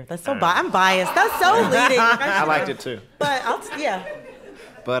sitting here. That's so I'm biased. That's so leading. I liked it too. But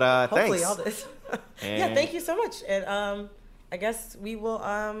But hopefully thanks. all this. Yeah. Thank you so much. And I guess we will.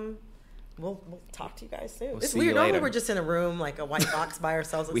 We'll talk to you guys soon. We'll it's see weird. you Normally later. we're just in a room, like a white box by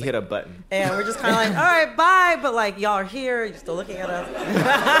ourselves. It's We like- hit a button. And we're just kind of like, all right, bye. But like, y'all are here. You're still looking at us.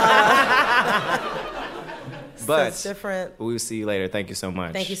 So But it's different. we will see you later. Thank you so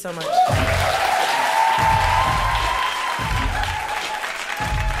much. Thank you so much.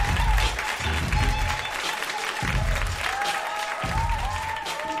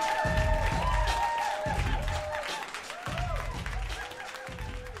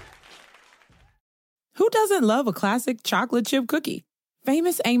 Who doesn't love a classic chocolate chip cookie?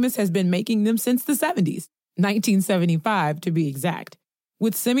 Famous Amos has been making them since the 70s, 1975 to be exact.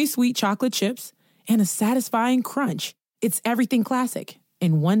 With semi-sweet chocolate chips and a satisfying crunch, it's everything classic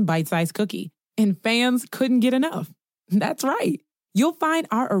in one bite-sized cookie, and fans couldn't get enough. That's right. You'll find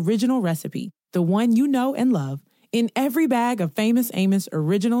our original recipe, the one you know and love, in every bag of Famous Amos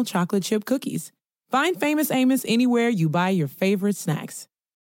original chocolate chip cookies. Find Famous Amos anywhere you buy your favorite snacks.